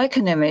someone will make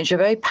an image, a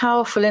very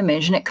powerful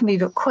image, and it can be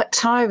quite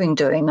tiring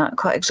doing that,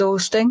 quite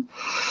exhausting.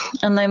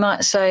 And they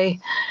might say,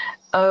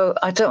 "Oh,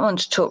 I don't want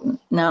to talk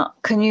now.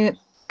 Can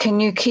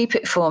you keep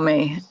it for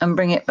me and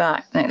bring it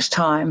back next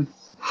time?"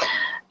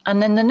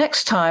 And then the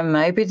next time,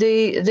 maybe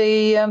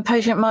the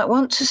patient might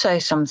want to say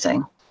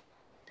something,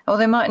 or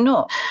they might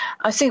not.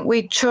 I think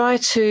we try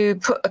to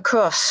put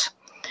across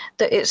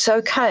that it's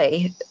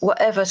okay,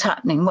 whatever's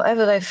happening,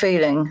 whatever they're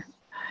feeling,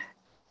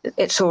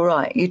 it's all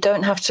right. You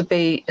don't have to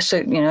be,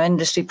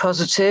 endlessly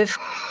positive.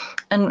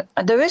 And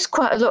there is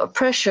quite a lot of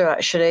pressure,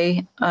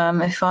 actually,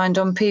 I find,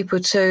 on people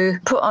to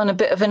put on a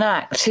bit of an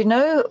act. You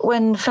know,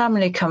 when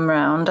family come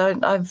round,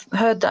 I've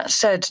heard that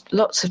said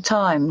lots of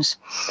times.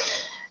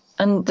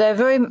 And they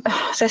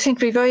seem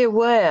to be very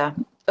aware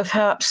of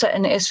how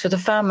upsetting it is for the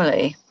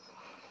family,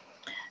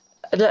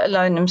 let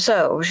alone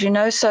themselves, you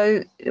know.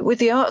 So with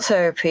the art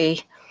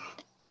therapy,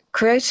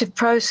 creative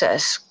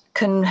process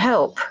can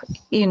help,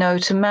 you know,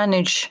 to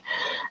manage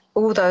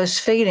all those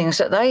feelings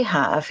that they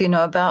have, you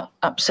know, about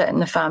upsetting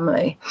the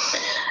family.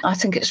 I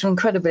think it's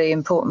incredibly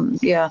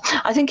important. Yeah,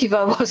 I think if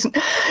I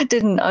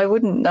I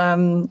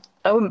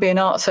wouldn't be an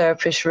art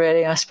therapist,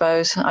 really, I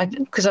suppose,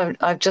 because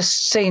I've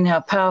just seen how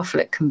powerful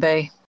it can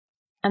be.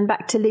 And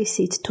back to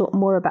Lucy to talk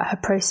more about her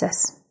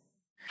process.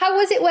 How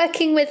was it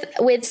working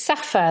with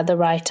Safa, the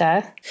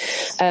writer?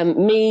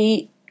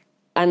 Me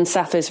and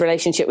Safa's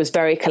relationship was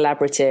very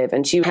collaborative,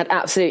 and she had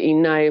absolutely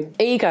no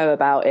ego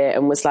about it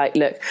and was like,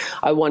 look,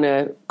 I want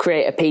to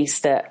create a piece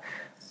that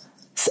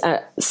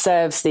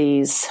serves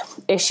these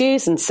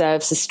issues and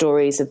serves the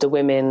stories of the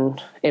women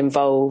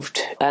involved.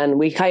 And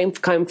we came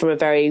from a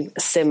very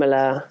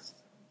similar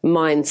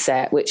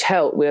mindset, which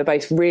helped. We were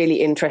both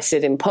really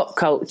interested in pop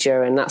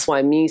culture, and that's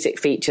why music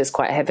features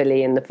quite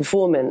heavily in the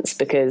performance,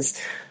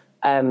 because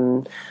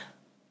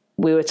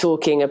we were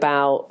talking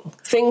about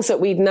things that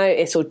we'd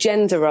noticed, or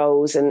gender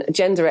roles and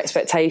gender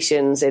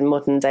expectations in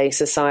modern day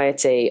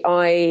society.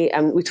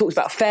 We talked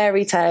about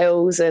fairy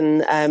tales,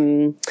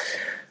 and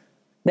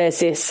there's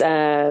this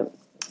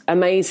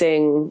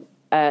amazing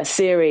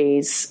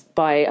series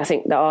by, I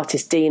think, the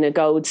artist Dina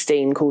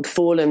Goldstein called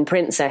Fallen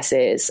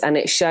Princesses, and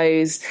it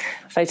shows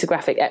a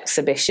photographic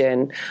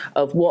exhibition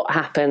of what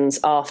happens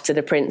after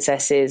the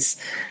princesses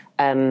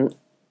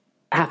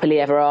happily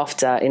ever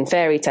after in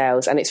fairy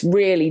tales, and it's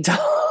really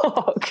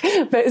dark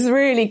but it's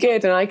really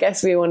good. And I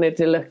guess we wanted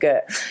to look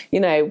at, you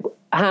know,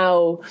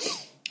 how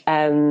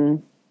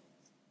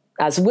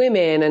as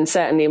women, and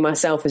certainly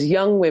myself as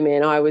young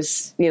women, I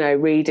was, you know,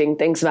 reading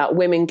things about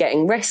women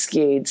getting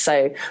rescued.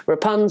 So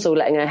Rapunzel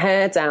letting her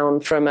hair down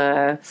from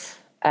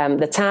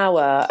the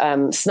tower,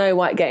 Snow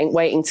White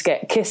waiting to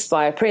get kissed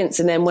by a prince.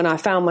 And then when I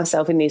found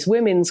myself in these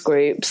women's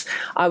groups,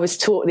 I was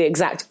taught the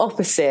exact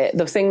opposite.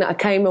 The thing that I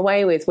came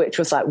away with, which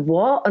was like,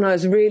 what? And I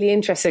was really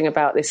interested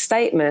about this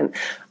statement.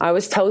 I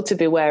was told to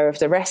beware of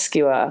the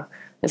rescuer,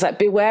 It's like,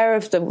 beware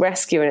of the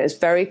rescuer. And it's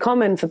very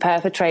common for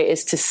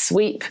perpetrators to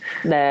sweep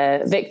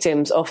their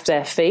victims off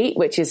their feet,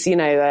 which is,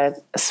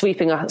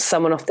 sweeping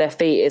someone off their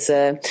feet is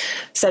a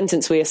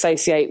sentence we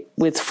associate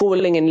with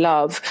falling in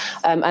love,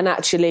 and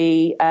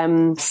actually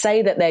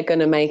say that they're going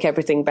to make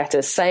everything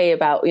better, say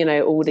about,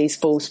 all these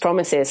false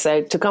promises.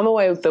 So to come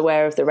away with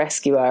beware of the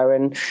rescuer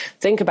and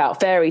think about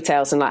fairy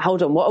tales and like,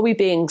 hold on, what are we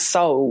being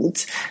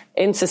sold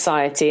in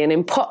society and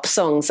in pop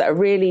songs that are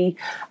really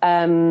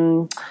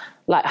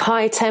like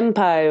high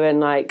tempo and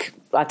like,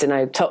 I don't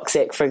know,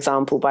 Toxic, for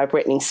example, by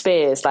Britney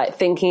Spears, like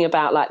thinking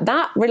about like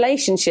that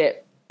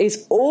relationship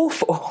is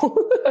awful.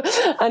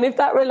 And if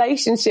that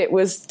relationship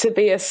was to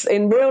be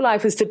in real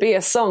life was to be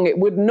a song, it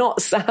would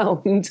not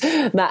sound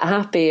that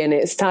happy in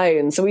its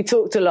tone. So we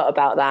talked a lot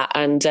about that.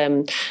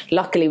 And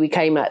luckily we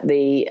came at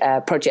the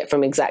project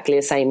from exactly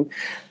the same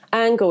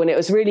angle, and it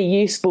was really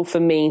useful for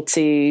me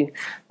to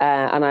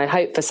and I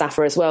hope for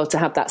Safa as well, to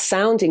have that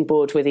sounding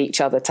board with each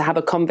other, to have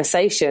a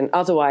conversation.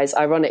 Otherwise,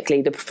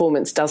 ironically, the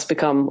performance does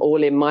become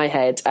all in my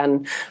head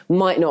and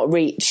might not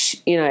reach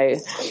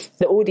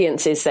the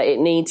audiences that it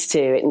needs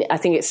to. I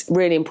think it's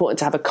really important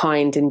to have a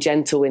kind and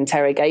gentle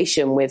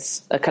interrogation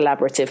with a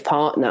collaborative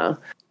partner.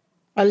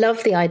 I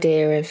love the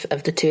idea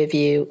of the two of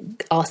you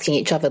asking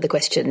each other the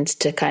questions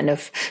to kind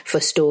of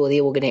forestall the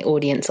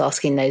audience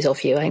asking those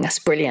of you. I think that's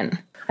brilliant.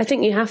 I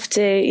think you have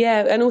to,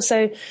 yeah. And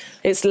also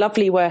it's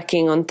lovely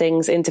working on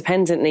things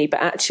independently,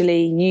 but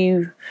actually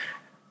you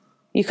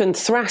can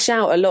thrash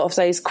out a lot of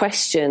those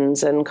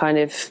questions and kind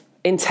of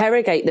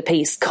interrogate the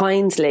piece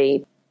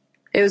kindly.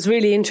 It was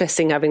really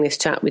interesting having this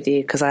chat with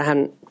you because I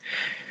hadn't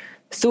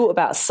thought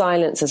about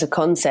silence as a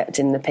concept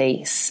in the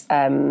piece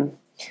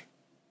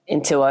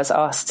until I was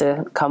asked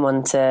to come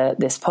onto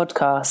this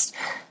podcast.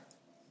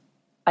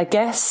 I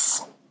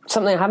guess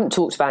something I haven't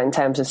talked about in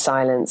terms of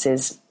silence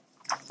is,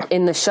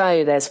 in the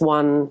show, there's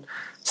one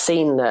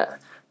scene that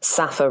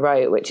Safa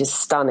wrote, which is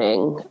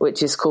stunning,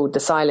 which is called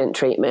The Silent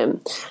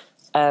Treatment.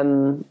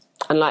 And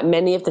like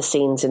many of the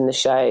scenes in the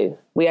show,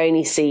 we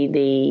only see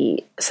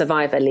the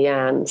survivor,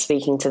 Leanne,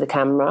 speaking to the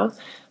camera.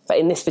 But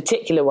in this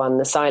particular one,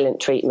 the silent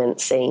treatment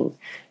scene,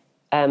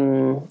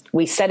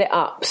 we set it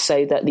up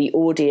so that the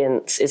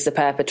audience is the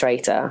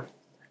perpetrator,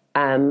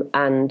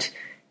 and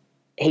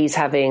he's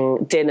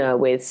having dinner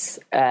with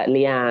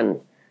Leanne.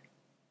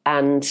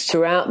 And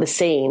throughout the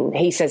scene,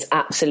 he says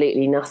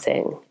absolutely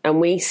nothing. And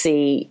we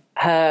see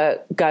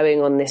her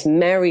going on this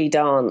merry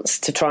dance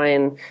to try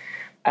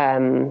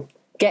and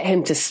get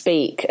him to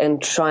speak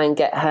and try and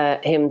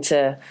get him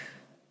to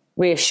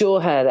reassure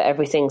her that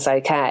everything's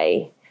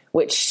okay,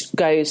 which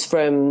goes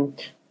from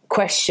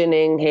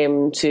questioning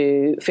him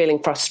to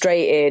feeling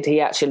frustrated.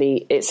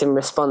 It's in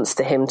response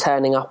to him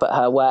turning up at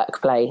her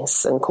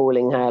workplace and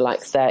calling her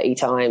like 30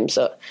 times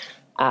at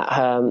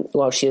her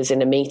while she was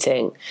in a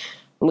meeting.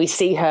 And we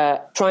see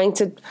her trying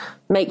to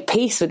make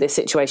peace with this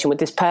situation, with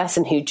this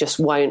person who just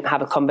won't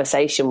have a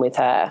conversation with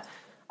her.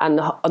 And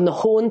the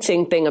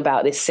haunting thing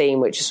about this scene,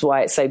 which is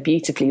why it's so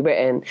beautifully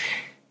written,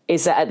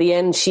 is that at the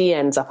end she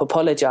ends up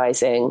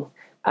apologising.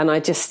 And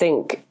I just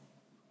think,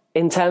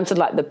 in terms of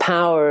like the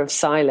power of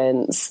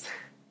silence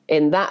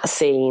in that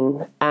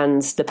scene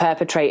and the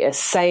perpetrator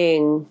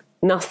saying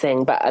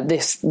nothing, but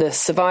the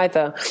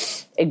survivor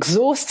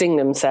exhausting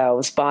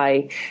themselves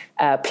by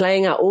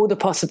playing out all the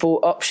possible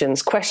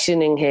options,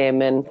 questioning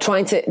him and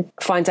trying to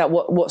find out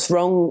what's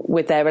wrong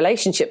with their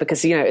relationship,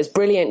 because it was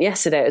brilliant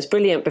yesterday, it was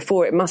brilliant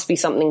before, it must be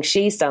something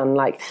she's done.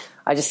 Like,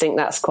 I just think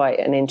that's quite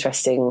an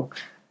interesting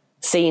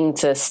scene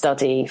to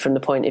study from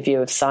the point of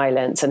view of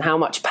silence and how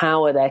much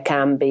power there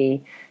can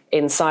be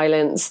in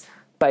silence,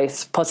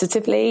 both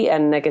positively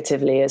and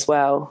negatively as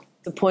well.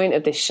 The point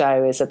of this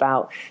show is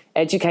about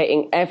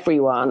educating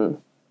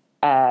everyone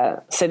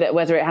so that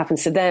whether it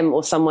happens to them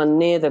or someone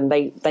near them,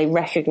 they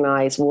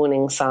recognise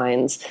warning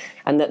signs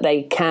and that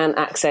they can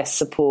access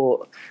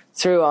support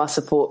through our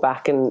support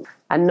back and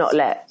not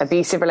let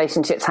abusive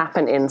relationships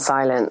happen in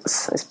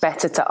silence. It's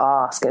better to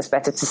ask. It's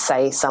better to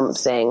say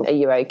something. Are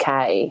you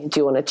okay? Do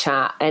you want to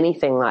chat?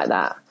 Anything like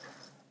that,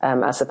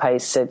 as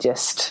opposed to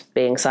just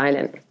being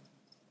silent.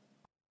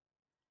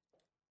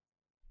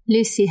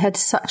 Lucy had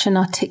such an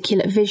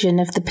articulate vision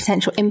of the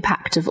potential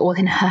impact of All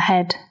in Her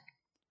Head.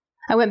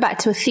 I went back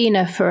to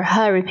Athena for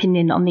her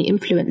opinion on the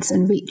influence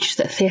and reach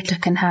that theatre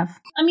can have.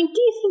 I mean, do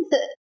you think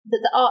that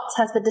the arts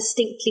has the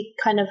distinctly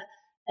kind of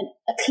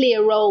a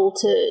clear role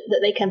that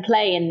they can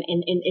play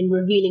in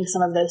revealing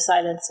some of those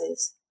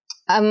silences?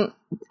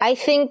 I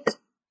think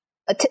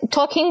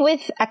talking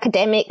with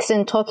academics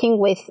and talking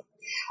with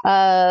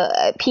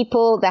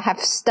people that have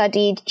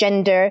studied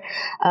gender,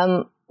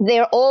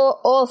 they're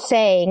all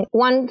saying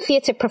one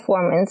theatre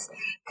performance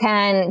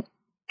can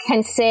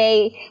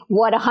say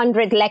what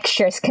 100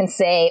 lectures can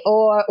say,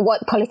 or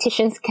what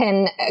politicians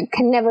can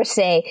never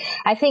say.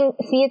 I think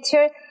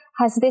theatre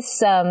has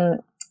this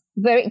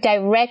very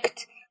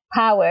direct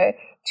power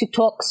to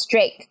talk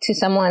straight to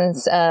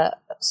someone's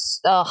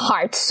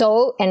heart,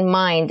 soul, and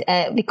mind,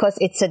 because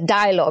it's a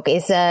dialogue,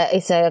 it's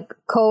a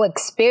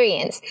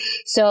co-experience.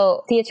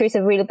 So theatre is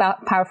a really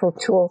powerful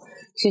tool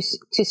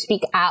to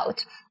speak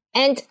out.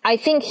 And I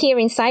think here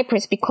in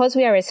Cyprus, because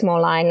we are a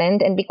small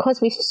island and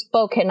because we've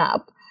spoken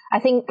up, I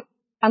think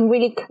I'm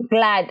really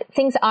glad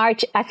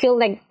I feel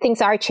like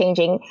things are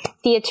changing.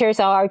 Theaters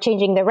are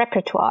changing their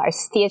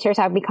repertoires. Theaters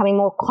are becoming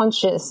more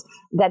conscious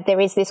that there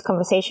is this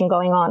conversation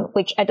going on,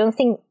 which I don't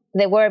think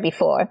they were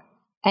before.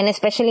 And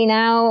especially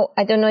now,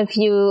 I don't know if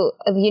you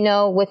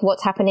know, with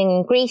what's happening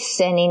in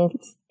Greece and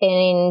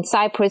in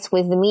Cyprus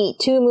with the Me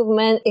Too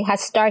movement, it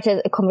has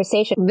started a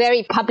conversation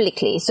very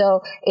publicly.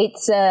 So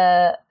it's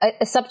a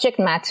subject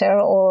matter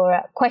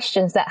or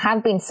questions that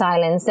have been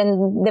silenced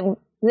and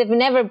they've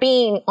never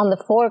been on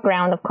the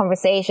foreground of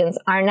conversations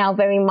are now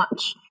very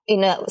much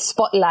in a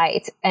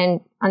spotlight, and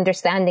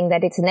understanding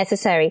that it's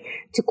necessary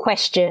to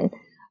question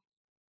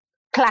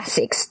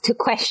classics, to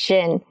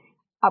question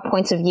our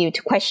points of view,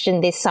 to question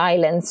this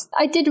silence.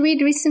 I did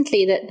read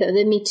recently that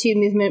the Me Too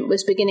movement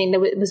was beginning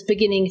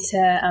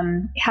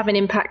to have an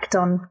impact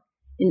on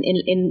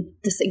in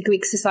the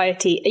Greek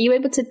society. Are you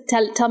able to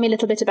tell me a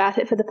little bit about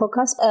it for the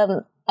podcast?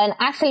 An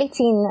athlete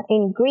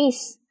in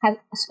Greece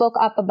spoke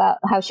up about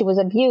how she was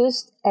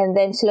abused, and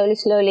then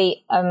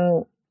slowly,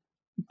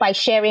 by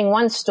sharing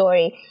one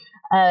story,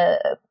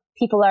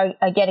 people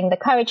are getting the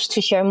courage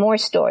to share more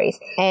stories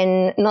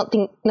and not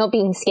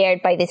being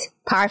scared by this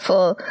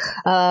powerful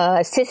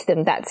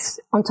system that's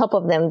on top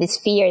of them, this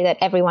fear that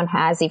everyone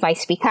has. If I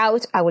speak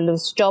out, I will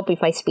lose job.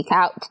 If I speak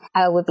out,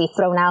 I will be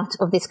thrown out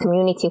of this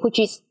community, which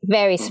is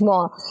very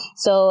small.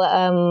 So,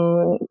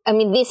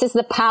 this is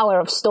the power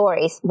of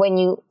stories. When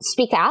you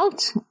speak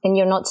out and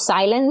you're not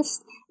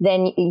silenced,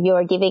 then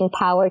you're giving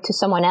power to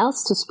someone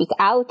else to speak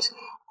out.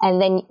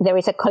 And then there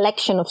is a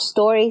collection of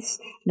stories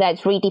that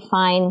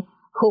redefine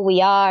who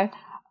we are,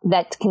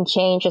 that can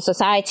change a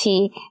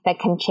society, that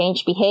can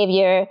change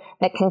behavior,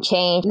 that can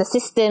change the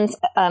systems.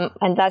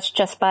 And that's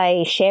just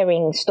by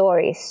sharing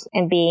stories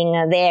and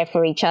being there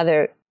for each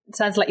other. It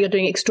sounds like you're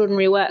doing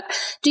extraordinary work.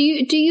 Do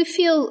you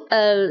feel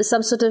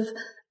some sort of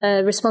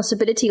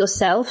responsibility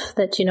yourself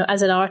that,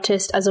 as an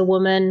artist, as a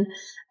woman,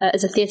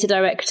 as a theatre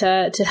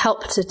director, to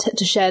help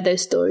to share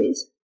those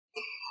stories?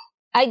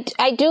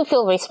 I do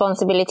feel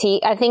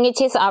responsibility. I think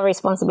it is our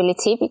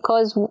responsibility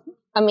because,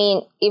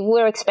 if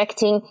we're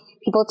expecting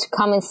people to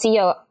come and see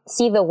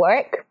the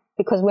work,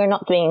 because we're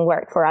not doing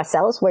work for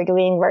ourselves, we're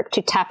doing work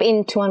to tap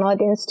into an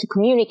audience, to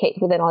communicate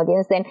with an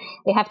audience, then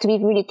we have to be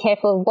really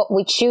careful what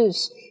we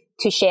choose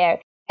to share.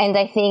 And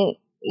I think,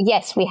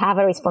 yes, we have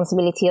a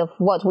responsibility of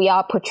what we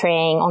are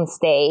portraying on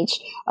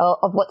stage,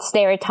 of what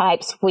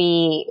stereotypes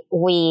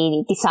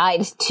we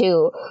decide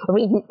to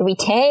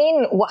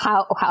retain,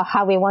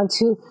 how we want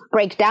to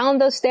break down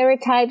those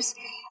stereotypes,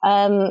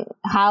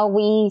 how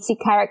we see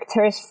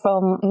characters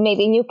from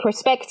maybe a new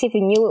perspective, a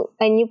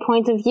new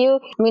point of view.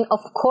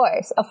 Of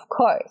course.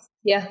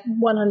 Yeah,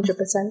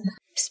 100%.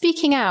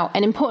 Speaking out,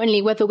 and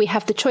importantly, whether we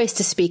have the choice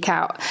to speak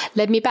out,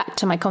 led me back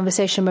to my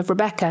conversation with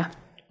Rebecca.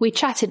 We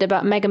chatted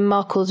about Meghan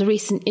Markle's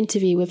recent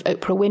interview with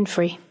Oprah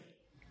Winfrey.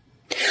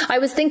 I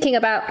was thinking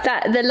about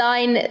that, the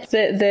line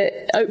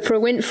that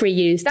Oprah Winfrey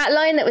used. That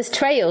line that was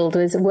trailed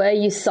was, "Were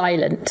you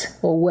silent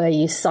or were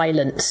you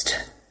silenced?"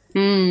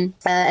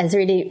 It's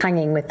really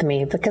hanging with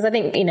me because I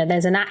think,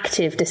 there's an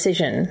active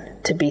decision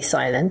to be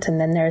silent,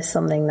 and then there is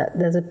something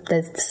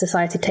that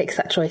society takes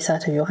that choice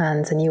out of your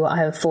hands and you are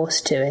either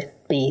forced to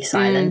be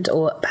silent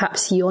or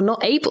perhaps you're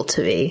not able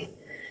to be.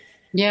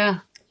 Yeah,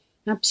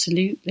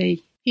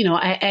 absolutely.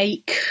 I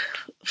ache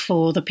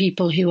for the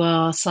people who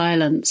are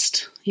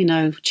silenced,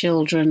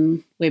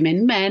 children,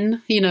 women,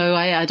 men.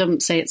 I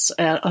don't say it's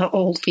an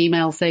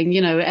all-female thing.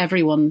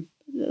 Everyone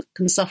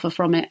can suffer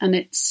from it. And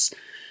it's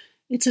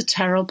a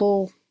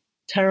terrible,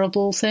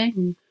 terrible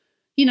thing.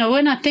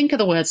 When I think of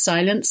the word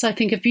silence, I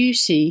think of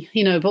beauty,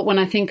 but when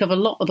I think of a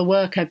lot of the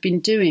work I've been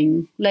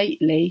doing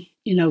lately,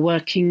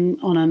 working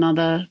on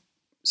another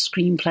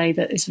screenplay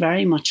that is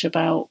very much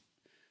about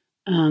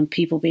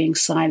people being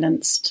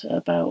silenced,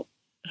 about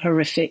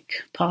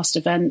horrific past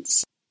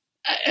events.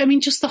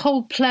 Just the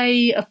whole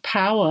play of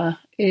power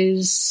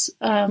is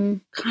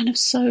kind of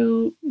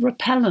so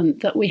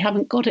repellent that we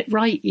haven't got it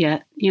right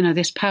yet.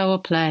 This power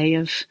play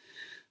of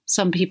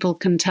some people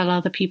can tell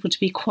other people to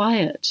be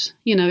quiet.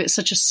 It's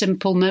such a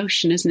simple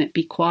notion, isn't it?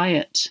 Be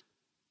quiet.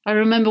 I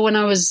remember when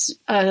I was,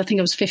 I think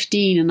I was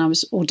 15 and I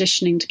was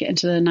auditioning to get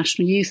into the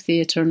National Youth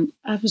Theatre, and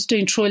I was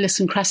doing Troilus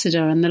and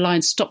Cressida, and the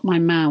line "stop my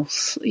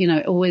mouth,"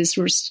 it always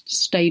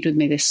stayed with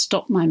me, this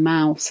 "stop my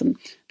mouth." And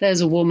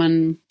there's a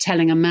woman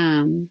telling a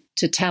man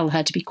to tell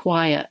her to be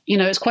quiet.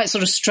 It's quite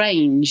sort of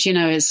strange,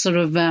 it's sort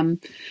of,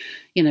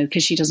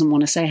 because she doesn't want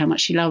to say how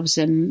much she loves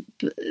him.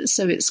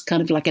 So it's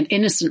kind of like an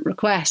innocent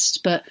request,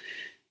 but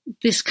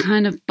this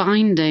kind of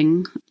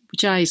binding,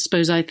 which I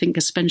think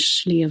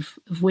especially of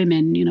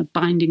women,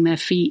 binding their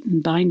feet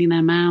and binding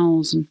their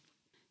mouths. And,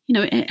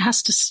 it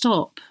has to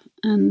stop.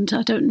 And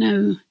I don't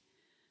know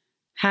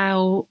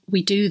how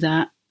we do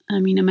that.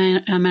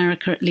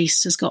 America at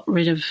least has got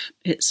rid of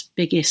its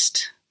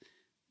biggest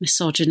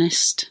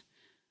misogynist.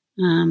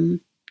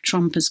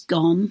 Trump has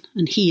gone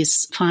and he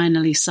is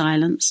finally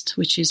silenced,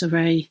 which is a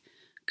very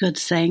good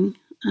thing.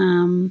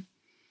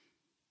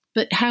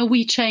 But how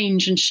we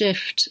change and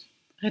shift,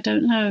 I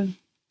don't know.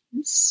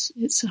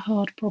 It's a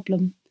hard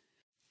problem.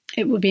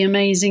 It would be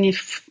amazing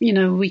if,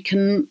 we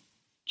can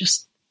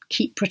just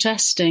keep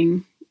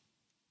protesting.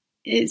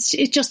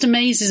 It just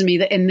amazes me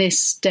that in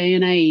this day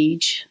and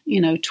age,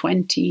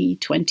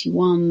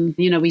 2021,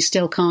 we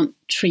still can't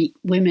treat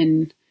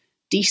women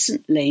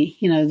decently,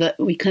 that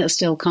we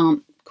still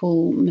can't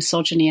call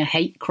misogyny a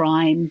hate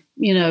crime.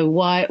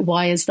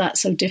 Why is that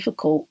so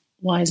difficult?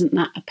 Why isn't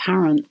that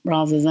apparent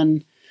rather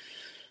than,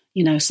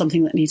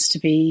 something that needs to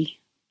be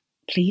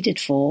pleaded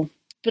for?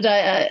 But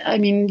I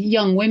mean,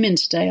 young women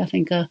today, I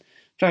think, are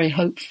very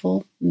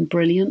hopeful and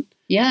brilliant.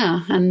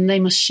 Yeah, and they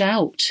must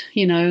shout,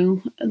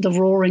 the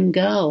roaring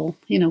girl.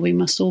 We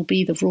must all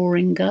be the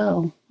roaring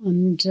girl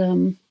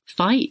and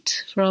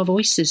fight for our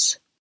voices.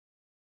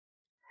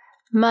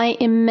 My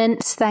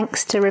immense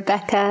thanks to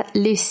Rebecca,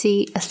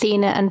 Lucy,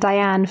 Athena and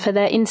Diane for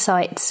their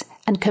insights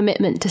and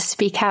commitment to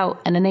speak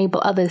out and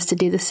enable others to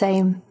do the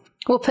same.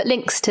 We'll put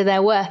links to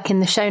their work in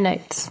the show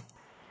notes.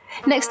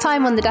 Next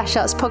time on the Dash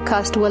Arts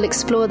podcast, we'll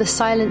explore the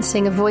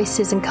silencing of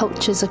voices and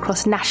cultures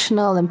across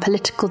national and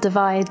political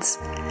divides.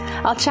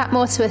 I'll chat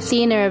more to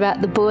Athena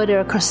about the border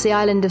across the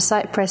island of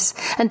Cyprus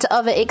and to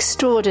other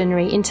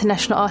extraordinary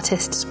international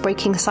artists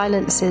breaking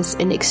silences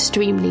in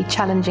extremely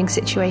challenging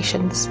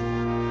situations.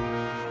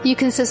 You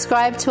can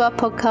subscribe to our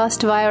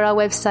podcast via our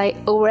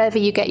website or wherever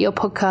you get your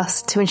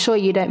podcasts to ensure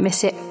you don't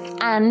miss it.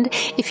 And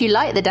if you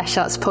like the Dash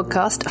Arts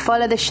podcast,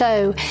 follow the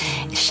show,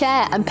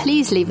 share, and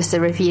please leave us a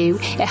review.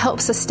 It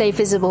helps us stay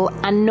visible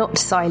and not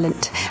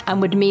silent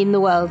and would mean the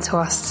world to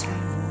us.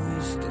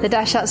 The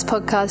Dash Arts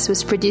podcast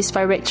was produced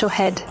by Rachel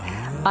Head.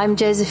 I'm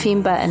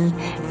Josephine Burton,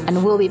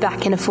 and we'll be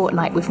back in a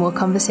fortnight with more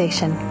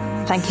conversation.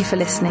 Thank you for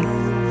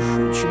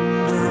listening.